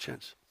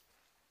conscience?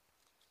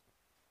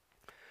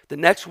 The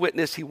next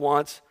witness he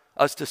wants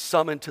us to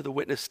summon to the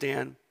witness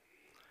stand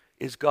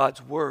is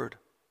God's word.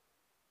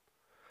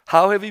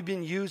 How have you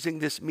been using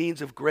this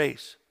means of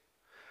grace?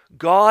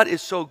 God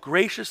is so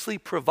graciously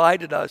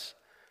provided us,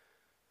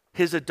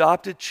 his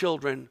adopted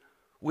children,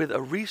 with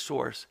a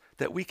resource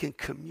that we can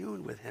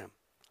commune with him,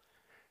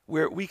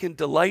 where we can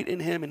delight in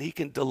him and he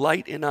can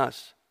delight in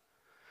us.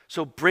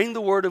 So bring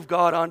the word of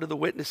God onto the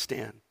witness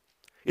stand.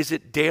 Is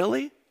it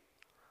daily?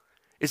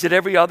 Is it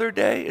every other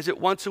day? Is it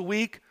once a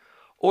week?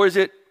 Or is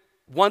it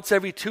once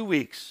every 2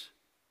 weeks?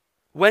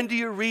 When do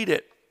you read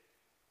it?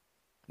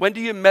 When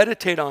do you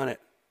meditate on it?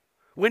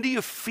 When do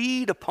you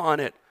feed upon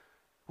it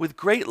with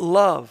great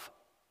love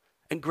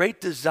and great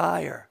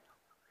desire?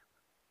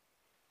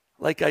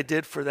 Like I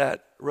did for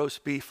that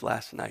roast beef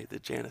last night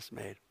that Janice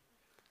made.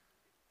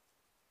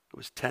 It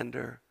was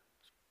tender,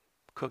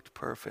 cooked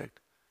perfect.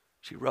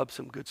 She rubbed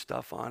some good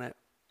stuff on it.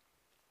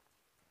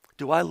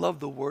 Do I love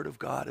the Word of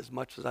God as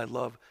much as I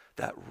love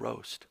that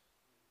roast?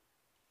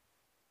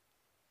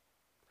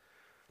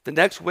 The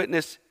next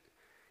witness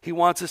he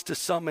wants us to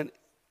summon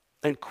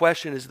and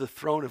question is the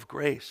throne of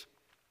grace.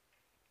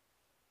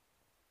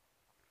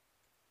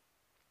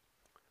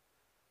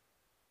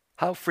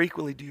 How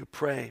frequently do you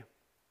pray?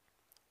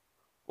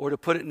 Or to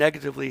put it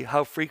negatively,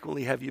 how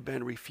frequently have you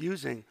been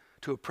refusing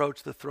to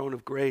approach the throne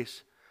of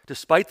grace,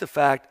 despite the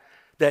fact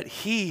that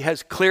he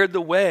has cleared the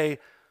way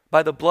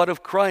by the blood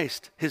of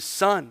Christ, his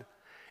Son,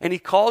 and he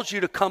calls you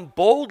to come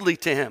boldly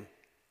to him?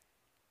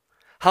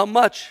 How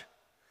much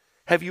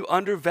have you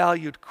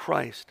undervalued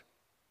Christ?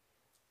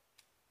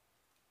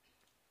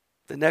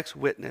 The next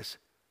witness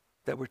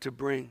that we're to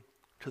bring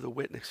to the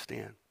witness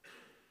stand.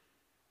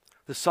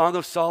 The Song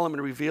of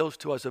Solomon reveals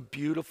to us a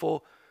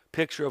beautiful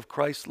picture of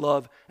Christ's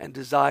love and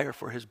desire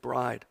for his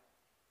bride.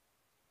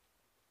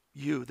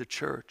 You, the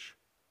church.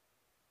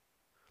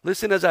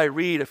 Listen as I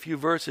read a few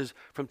verses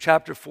from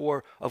chapter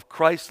 4 of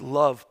Christ's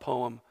love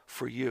poem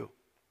for you.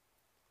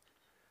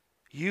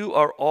 You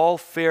are all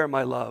fair,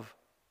 my love,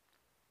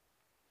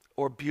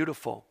 or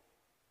beautiful.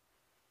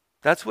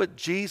 That's what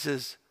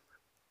Jesus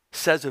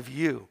says of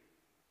you.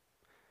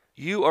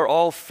 You are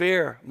all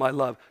fair, my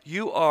love.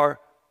 You are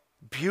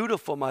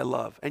beautiful, my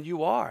love, and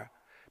you are,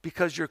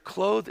 because you're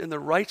clothed in the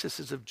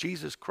righteousness of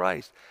Jesus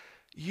Christ.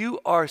 You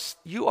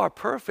are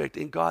perfect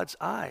in God's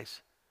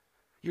eyes.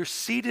 You're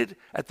seated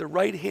at the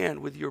right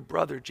hand with your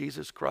brother,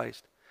 Jesus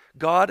Christ.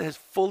 God has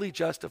fully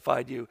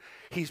justified you.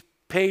 He's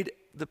paid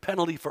the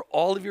penalty for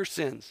all of your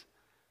sins,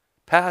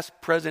 past,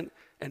 present,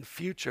 and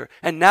future.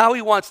 And now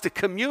he wants to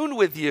commune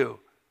with you.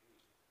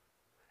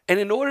 And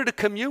in order to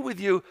commune with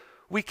you,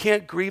 we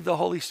can't grieve the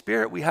Holy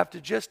Spirit. We have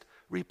to just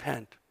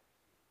repent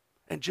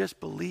and just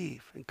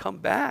believe and come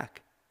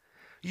back.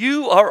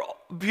 You are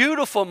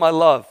beautiful, my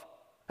love.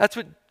 That's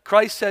what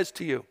Christ says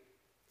to you.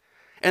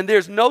 And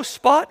there's no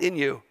spot in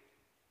you.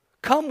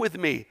 Come with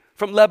me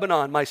from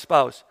Lebanon, my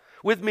spouse.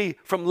 With me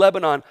from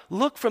Lebanon.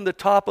 Look from the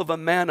top of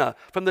Amana,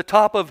 from the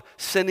top of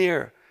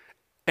Senir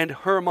and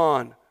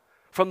Hermon,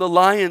 from the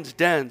lions'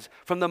 dens,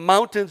 from the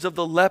mountains of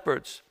the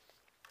leopards.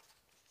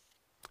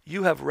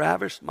 You have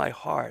ravished my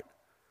heart,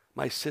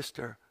 my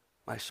sister,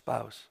 my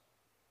spouse.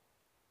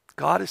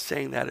 God is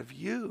saying that of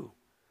you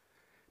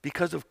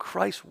because of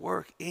Christ's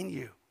work in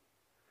you.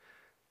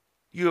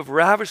 You have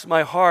ravished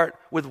my heart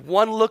with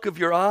one look of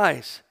your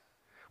eyes,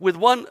 with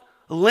one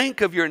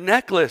link of your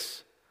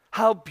necklace.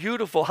 How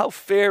beautiful, how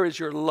fair is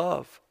your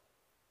love.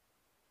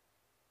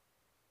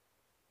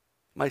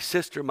 My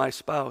sister, my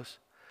spouse,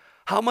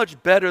 how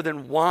much better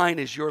than wine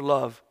is your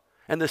love,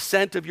 and the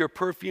scent of your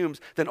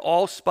perfumes than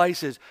all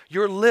spices.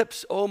 Your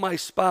lips, O my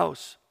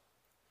spouse,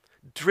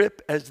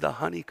 drip as the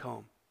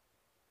honeycomb.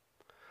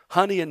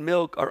 Honey and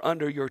milk are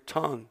under your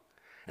tongue,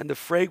 and the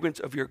fragrance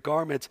of your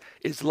garments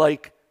is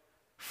like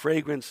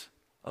fragrance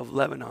of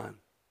Lebanon.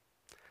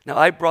 Now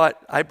I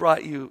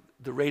brought you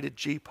the rated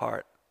G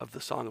part of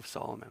the Song of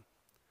Solomon.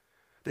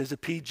 There's a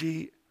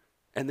PG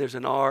and there's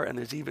an R, and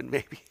there's even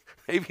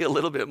maybe a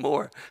little bit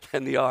more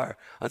than the R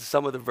on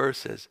some of the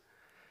verses.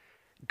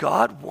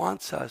 God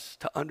wants us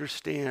to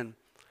understand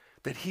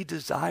that he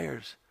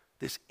desires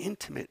this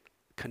intimate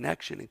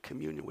connection and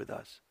communion with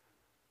us.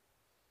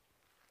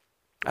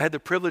 I had the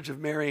privilege of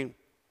marrying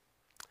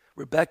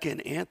Rebecca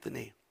and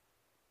Anthony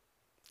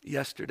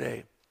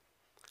yesterday.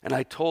 And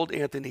I told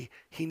Anthony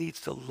he needs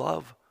to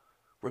love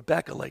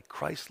Rebecca like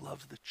Christ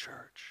loves the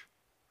church.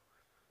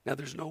 Now,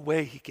 there's no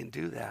way he can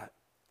do that.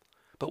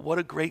 But what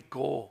a great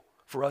goal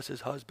for us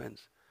as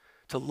husbands,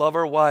 to love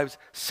our wives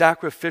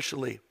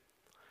sacrificially,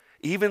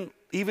 even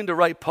to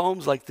write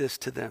poems like this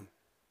to them,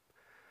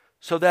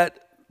 so that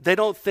they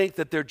don't think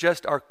that they're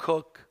just our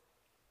cook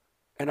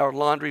and our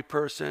laundry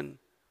person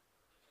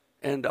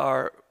and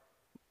our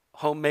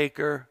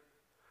homemaker,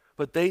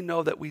 but they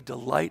know that we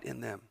delight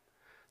in them,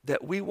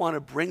 that we want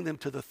to bring them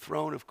to the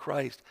throne of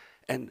Christ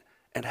and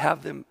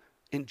have them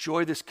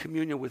enjoy this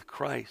communion with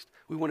Christ.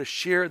 We want to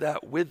share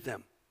that with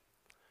them.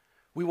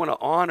 We want to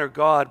honor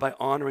God by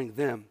honoring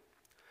them.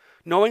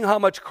 Knowing how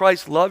much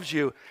Christ loves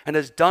you and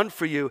has done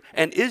for you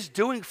and is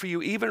doing for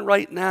you even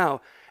right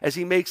now as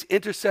he makes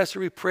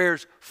intercessory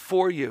prayers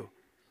for you.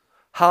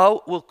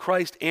 How will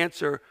Christ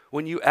answer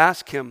when you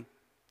ask him,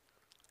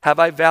 have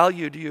I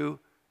valued you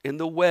in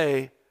the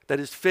way that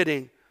is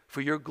fitting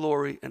for your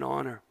glory and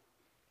honor?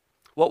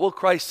 What will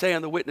Christ say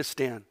on the witness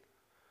stand?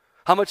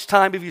 How much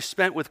time have you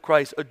spent with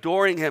Christ,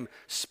 adoring him,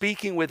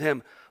 speaking with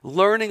him,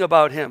 learning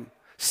about him,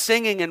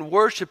 singing and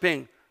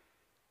worshiping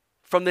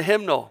from the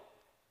hymnal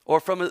or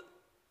from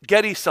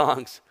Getty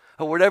songs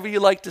or whatever you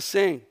like to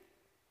sing?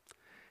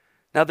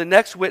 Now, the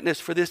next witness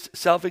for this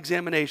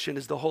self-examination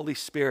is the Holy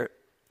Spirit.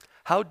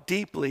 How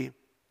deeply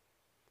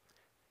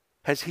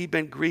has he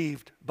been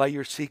grieved by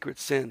your secret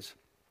sins?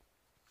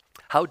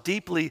 How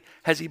deeply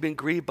has he been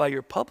grieved by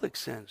your public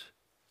sins?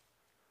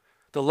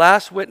 The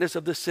last witness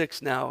of the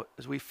six now,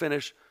 as we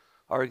finish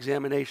our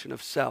examination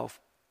of self,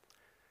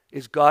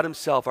 is God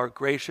himself, our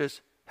gracious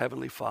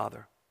Heavenly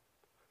Father.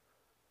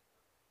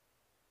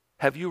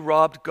 Have you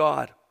robbed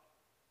God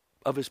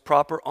of his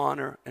proper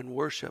honor and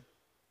worship?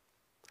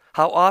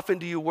 How often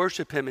do you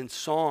worship him in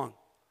song?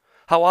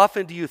 How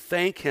often do you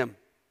thank him?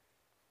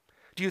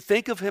 Do you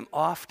think of him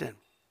often?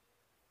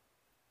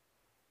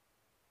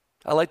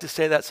 I like to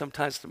say that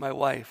sometimes to my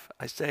wife.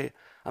 I say,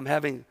 I'm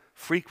having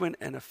frequent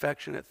and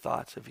affectionate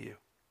thoughts of you.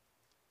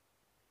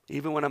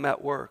 Even when I'm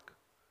at work,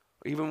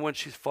 or even when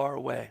she's far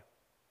away.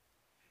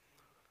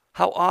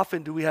 How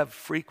often do we have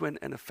frequent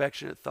and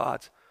affectionate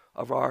thoughts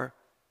of our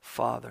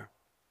Father?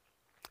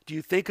 Do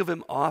you think of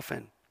him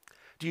often?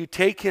 Do you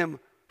take him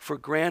for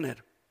granted?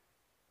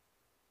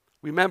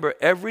 Remember,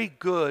 every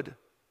good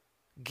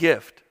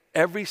gift,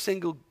 every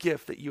single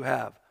gift that you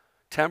have,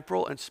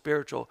 temporal and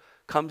spiritual,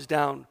 comes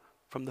down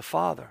from the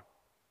Father.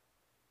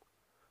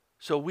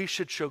 So we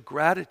should show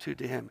gratitude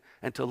to him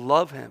and to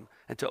love him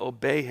and to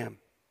obey him.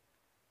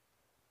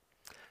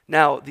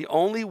 Now, the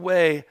only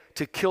way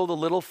to kill the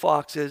little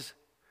foxes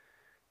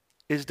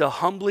is to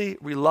humbly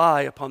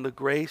rely upon the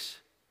grace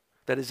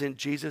that is in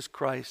Jesus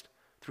Christ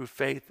through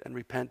faith and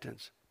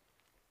repentance.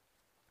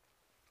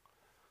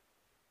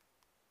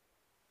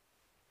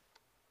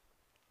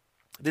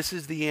 This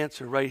is the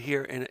answer right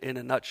here in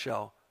a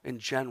nutshell, in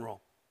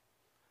general.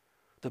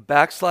 The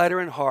backslider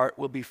in heart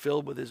will be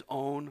filled with his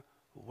own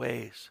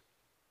ways.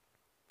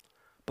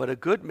 But a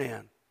good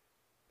man,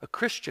 a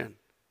Christian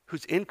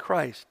who's in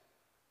Christ,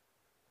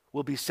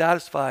 will be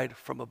satisfied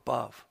from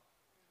above.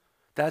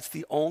 That's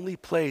the only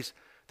place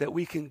that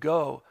we can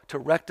go to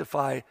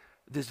rectify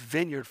this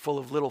vineyard full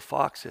of little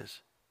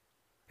foxes.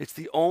 It's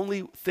the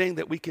only thing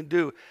that we can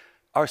do.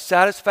 Our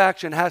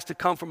satisfaction has to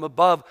come from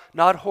above,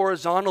 not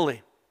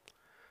horizontally.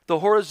 The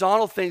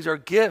horizontal things are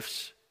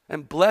gifts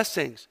and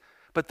blessings,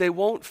 but they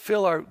won't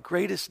fill our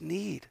greatest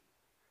need.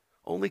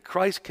 Only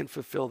Christ can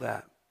fulfill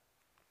that.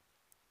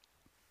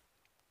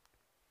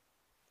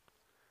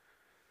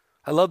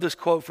 I love this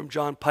quote from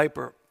John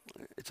Piper.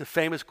 It's a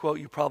famous quote,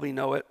 you probably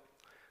know it.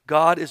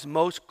 God is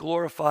most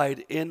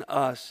glorified in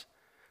us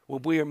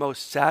when we are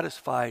most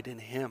satisfied in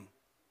him.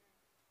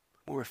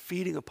 When we're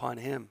feeding upon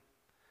him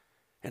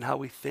and how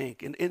we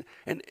think.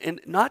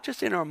 And not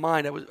just in our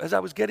mind. As I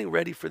was getting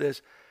ready for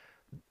this,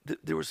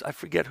 there was, I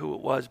forget who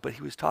it was, but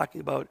he was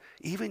talking about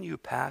even you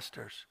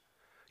pastors.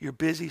 You're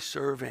busy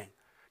serving.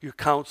 You're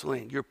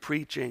counseling. You're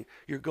preaching.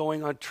 You're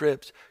going on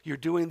trips. You're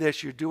doing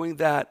this. You're doing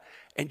that.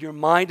 And your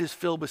mind is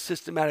filled with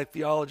systematic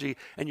theology,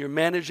 and you're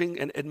managing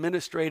and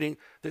administrating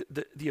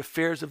the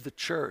affairs of the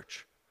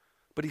church.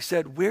 But he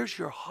said, where's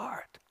your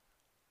heart?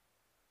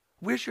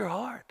 Where's your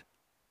heart?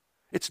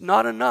 It's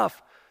not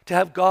enough to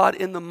have God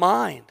in the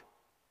mind.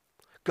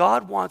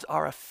 God wants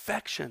our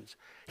affections.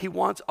 He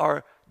wants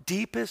our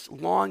deepest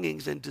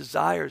longings and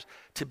desires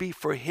to be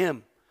for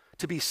him,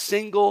 to be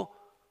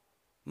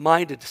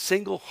single-minded,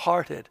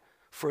 single-hearted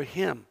for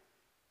him.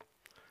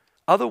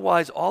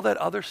 Otherwise, all that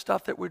other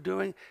stuff that we're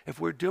doing, if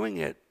we're doing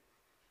it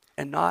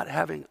and not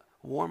having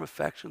warm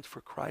affections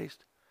for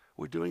Christ,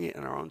 we're doing it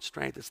in our own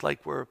strength. It's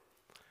like we're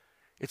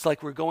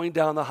going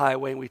down the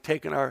highway and we've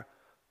taken our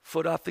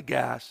foot off the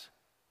gas.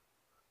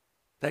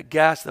 That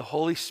gas, the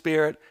Holy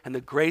Spirit and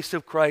the grace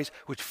of Christ,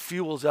 which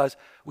fuels us,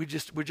 we're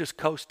just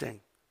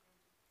coasting.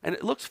 And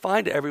it looks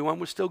fine to everyone.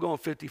 We're still going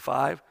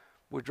 55.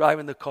 We're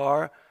driving the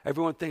car.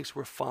 Everyone thinks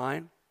we're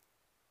fine.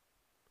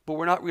 But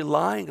we're not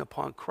relying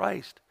upon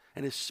Christ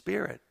and his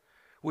Spirit.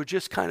 We're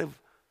just kind of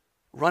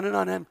running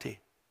on empty.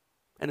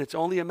 And it's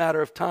only a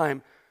matter of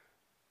time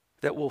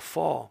that we'll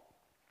fall.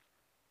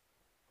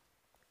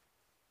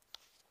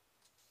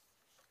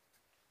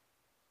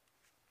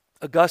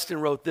 Augustine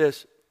wrote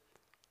this,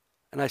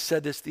 and I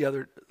said this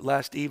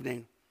last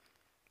evening.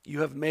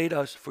 You have made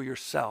us for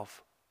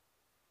yourself,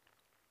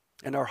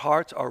 and our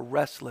hearts are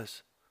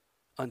restless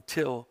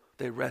until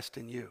they rest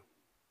in you.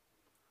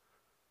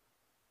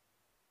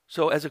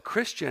 So as a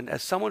Christian,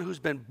 as someone who's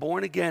been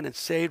born again and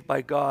saved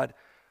by God,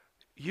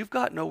 you've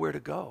got nowhere to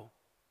go.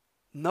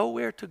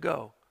 Nowhere to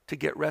go to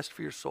get rest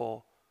for your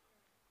soul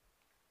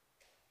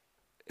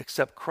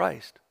except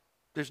Christ.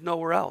 There's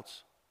nowhere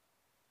else.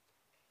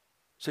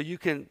 So you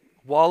can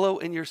wallow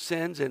in your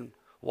sins and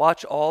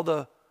watch all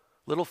the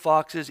little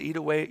foxes eat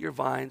away at your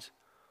vines,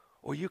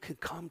 or you can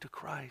come to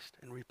Christ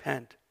and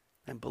repent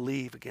and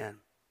believe again.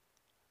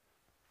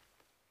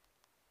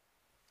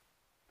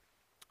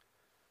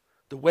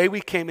 The way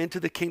we came into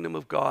the kingdom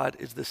of God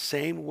is the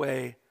same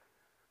way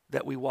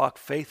that we walk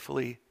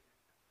faithfully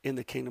in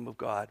the kingdom of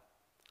God.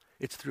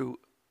 It's through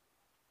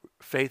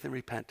faith and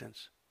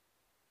repentance.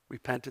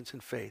 Repentance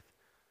and faith.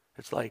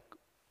 It's like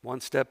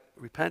one step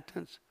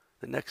repentance,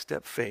 the next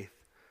step faith.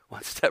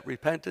 One step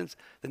repentance,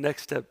 the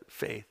next step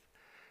faith.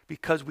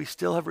 Because we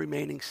still have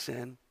remaining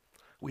sin.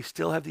 We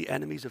still have the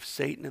enemies of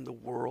Satan in the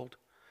world.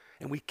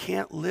 And we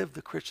can't live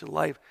the Christian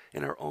life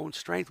in our own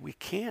strength. We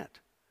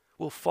can't.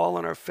 We'll fall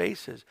on our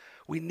faces.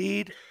 We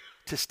need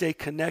to stay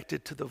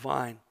connected to the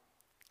vine.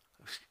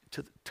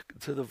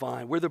 To the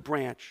vine. We're the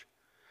branch.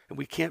 And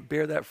we can't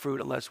bear that fruit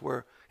unless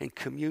we're in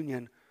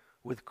communion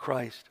with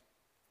Christ.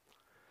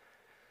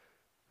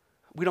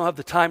 We don't have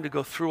the time to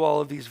go through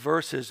all of these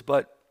verses,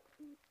 but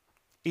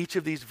each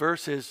of these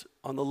verses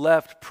on the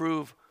left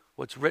prove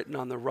what's written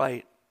on the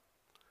right.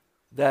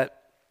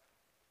 That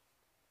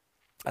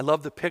I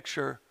love the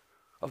picture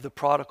of the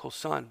prodigal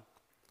son.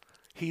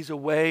 He's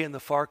away in the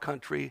far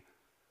country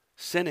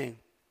sinning,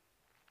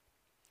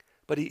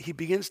 but he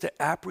begins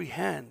to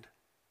apprehend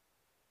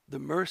the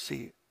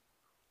mercy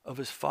of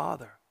his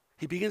father.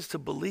 He begins to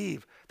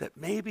believe that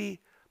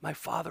maybe my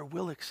father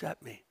will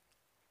accept me.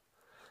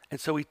 And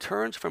so he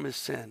turns from his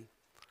sin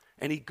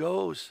and he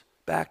goes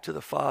back to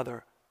the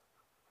father,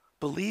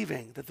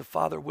 believing that the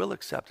father will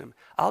accept him.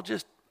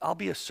 I'll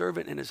be a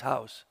servant in his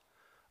house.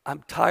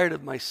 I'm tired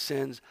of my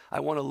sins. I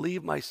want to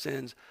leave my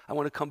sins. I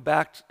want to come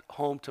back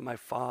home to my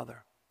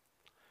father.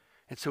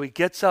 And so he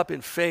gets up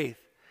in faith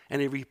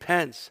and he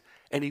repents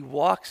and he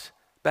walks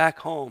back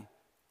home.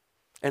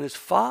 And his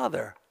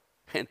father,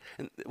 and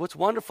what's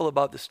wonderful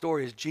about the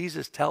story is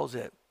Jesus tells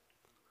it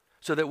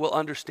so that we'll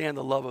understand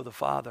the love of the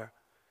Father.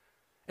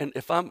 And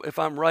if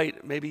I'm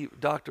right, maybe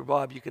Dr.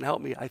 Bob, you can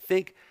help me. I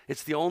think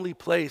it's the only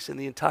place in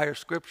the entire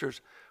scriptures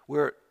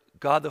where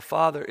God the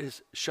Father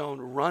is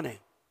shown running.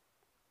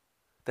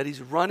 That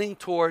he's running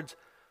towards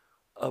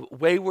a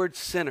wayward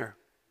sinner,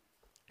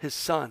 his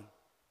son,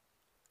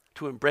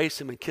 to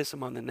embrace him and kiss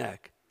him on the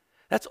neck.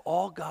 That's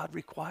all God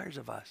requires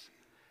of us,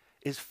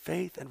 is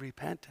faith and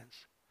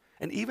repentance.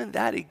 And even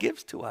that he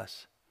gives to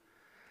us.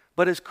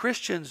 But as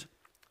Christians,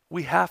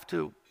 we have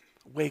to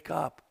wake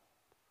up.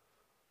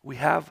 We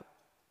have,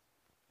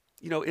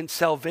 in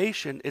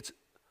salvation, it's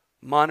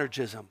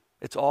monergism.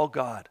 It's all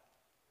God.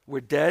 We're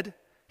dead,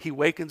 he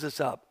wakens us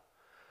up.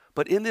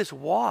 But in this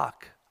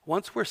walk,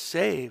 once we're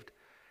saved,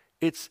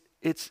 it's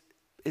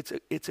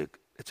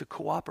a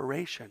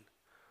cooperation.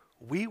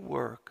 We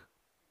work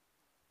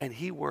and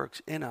he works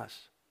in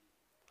us.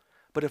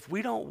 But if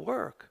we don't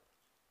work,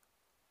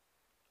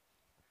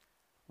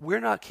 we're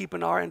not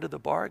keeping our end of the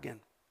bargain.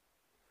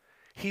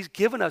 He's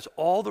given us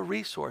all the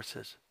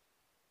resources.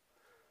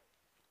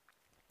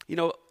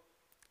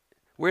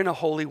 We're in a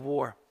holy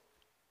war.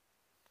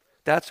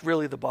 That's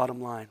really the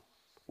bottom line.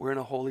 We're in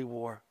a holy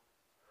war.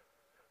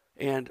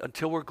 And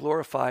until we're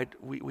glorified,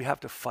 we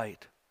have to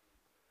fight.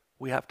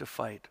 We have to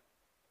fight.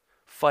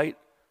 Fight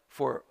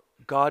for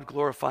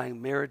God-glorifying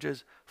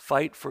marriages.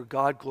 Fight for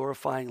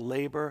God-glorifying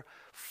labor.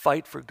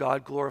 Fight for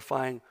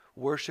God-glorifying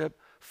worship.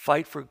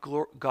 Fight for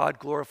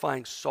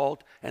God-glorifying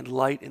salt and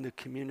light in the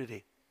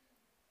community.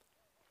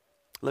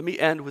 Let me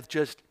end with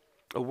just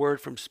a word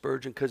from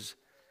Spurgeon, because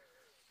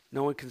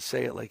no one can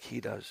say it like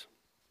he does.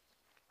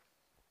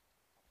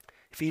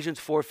 Ephesians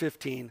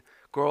 4:15,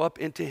 grow up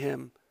into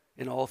him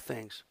in all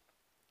things.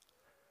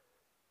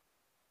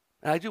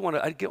 And I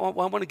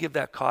want to give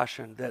that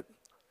caution that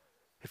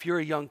if you're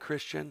a young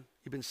Christian,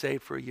 you've been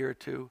saved for a year or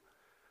two,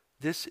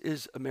 this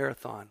is a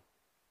marathon.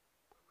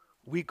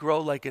 We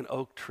grow like an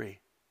oak tree.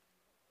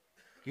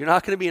 You're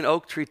not going to be an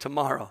oak tree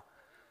tomorrow.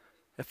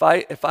 If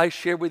I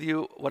share with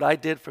you what I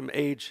did from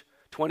age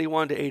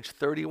 21 to age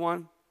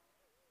 31,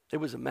 it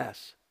was a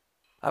mess.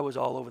 I was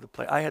all over the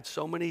place. I had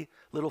so many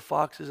little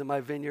foxes in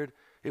my vineyard,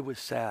 it was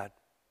sad.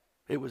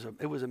 It was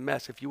a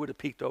mess if you would have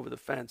peeked over the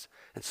fence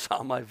and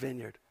saw my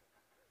vineyard.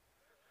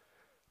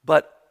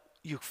 But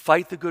you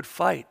fight the good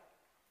fight,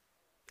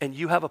 and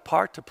you have a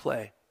part to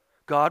play.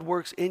 God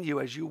works in you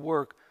as you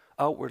work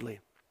outwardly.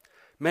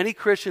 Many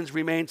Christians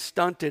remain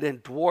stunted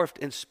and dwarfed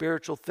in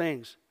spiritual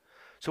things,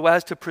 so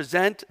as to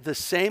present the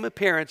same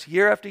appearance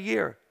year after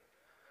year.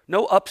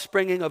 No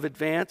upspringing of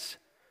advance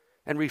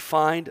and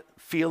refined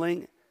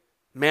feeling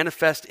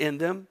manifest in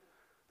them.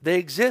 They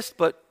exist,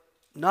 but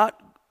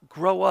not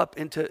grow up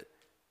into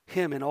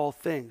him in all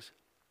things.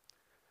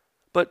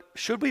 But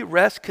should we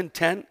rest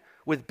content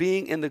with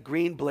being in the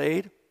green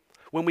blade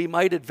when we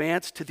might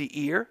advance to the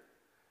ear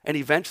and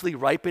eventually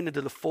ripen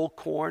into the full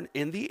corn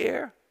in the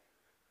air?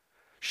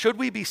 Should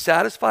we be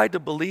satisfied to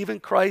believe in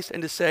Christ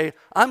and to say,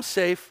 I'm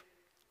safe,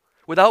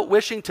 without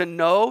wishing to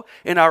know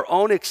in our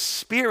own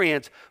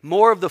experience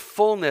more of the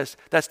fullness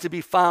that's to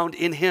be found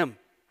in Him?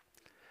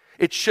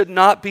 It should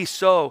not be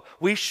so.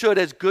 We should,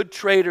 as good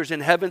traders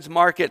in heaven's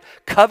market,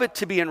 covet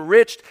to be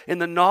enriched in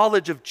the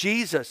knowledge of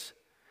Jesus.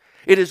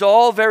 It is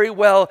all very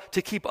well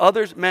to keep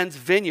other men's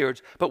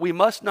vineyards, but we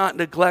must not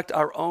neglect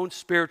our own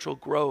spiritual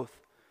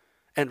growth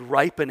and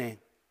ripening.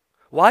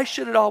 Why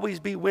should it always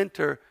be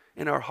winter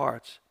in our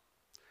hearts?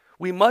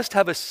 We must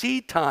have a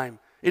seed time,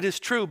 it is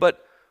true,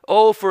 but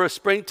oh, for a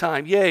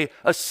springtime, yea,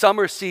 a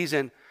summer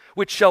season,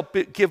 which shall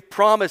give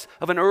promise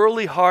of an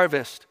early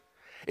harvest.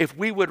 If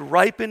we would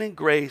ripen in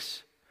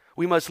grace,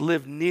 we must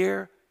live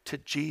near to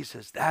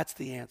Jesus. That's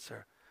the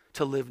answer,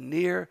 to live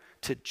near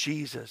to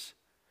Jesus,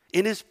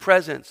 in His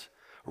presence,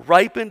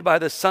 ripened by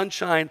the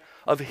sunshine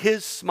of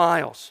His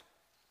smiles.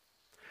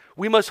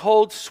 We must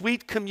hold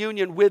sweet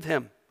communion with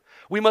Him.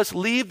 We must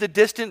leave the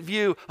distant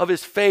view of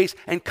His face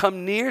and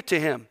come near to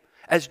Him,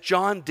 as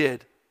John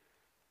did,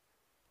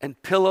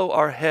 and pillow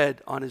our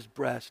head on His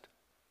breast.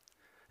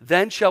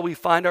 Then shall we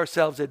find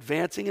ourselves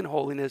advancing in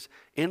holiness,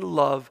 in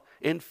love,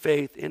 in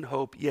faith, in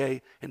hope,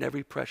 yea, in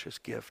every precious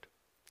gift.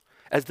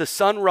 As the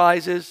sun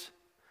rises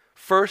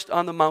first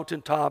on the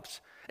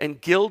mountaintops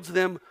and gilds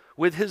them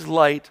with his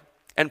light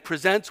and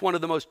presents one of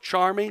the most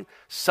charming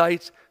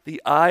sights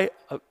the eye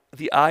of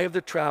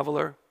the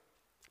traveler,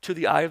 to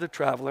the eye of the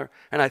traveler.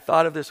 And I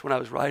thought of this when I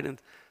was riding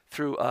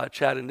through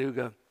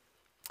Chattanooga.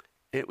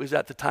 It was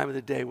at the time of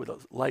the day where the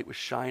light was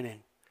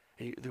shining.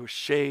 And there were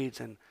shades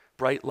and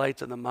bright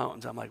lights on the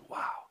mountains. I'm like,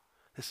 wow,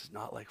 this is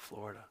not like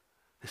Florida.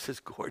 This is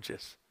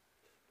gorgeous.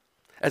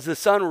 As the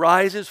sun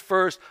rises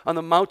first on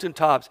the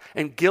mountaintops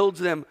and gilds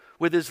them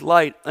with his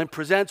light and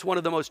presents one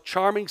of the most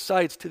charming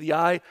sights to the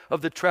eye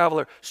of the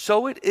traveler,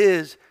 so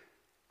is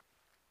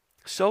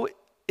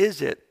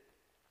it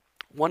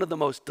one of the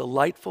most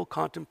delightful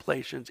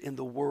contemplations in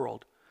the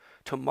world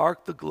to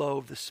mark the glow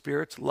of the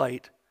Spirit's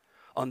light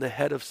on the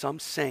head of some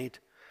saint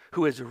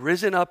who has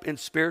risen up in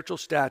spiritual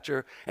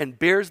stature and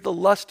bears the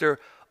luster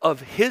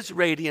of His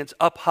radiance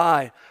up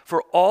high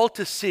for all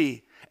to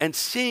see, and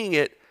seeing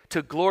it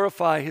to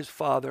glorify His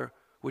Father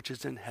which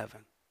is in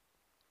heaven.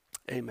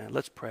 Amen.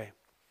 Let's pray.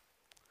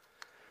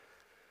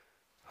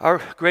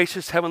 Our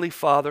gracious Heavenly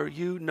Father,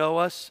 You know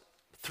us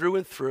through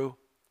and through.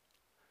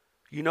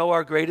 You know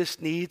our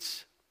greatest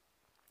needs.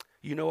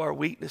 You know our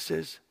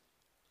weaknesses.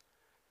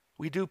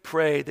 We do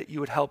pray that You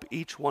would help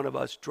each one of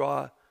us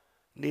draw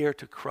near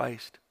to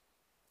Christ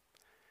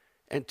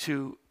and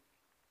to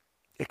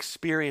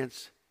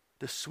experience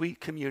the sweet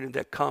communion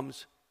that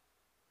comes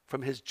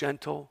from His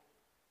gentle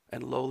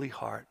and lowly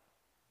heart.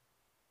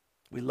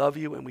 We love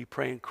You and we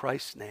pray in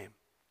Christ's name.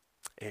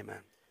 Amen.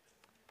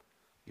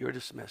 You're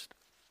dismissed.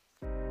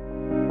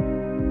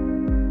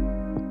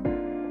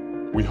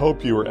 We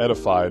hope you were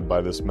edified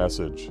by this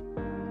message.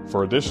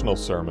 For additional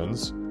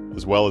sermons,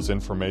 as well as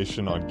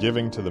information on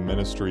giving to the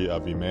ministry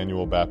of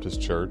Emmanuel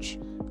Baptist Church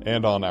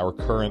and on our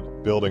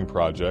current building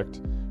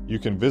project, you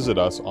can visit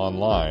us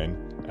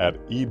online at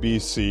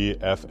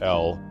ebcfl.org.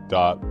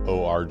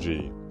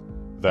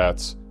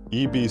 That's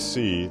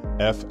ebcfl.org.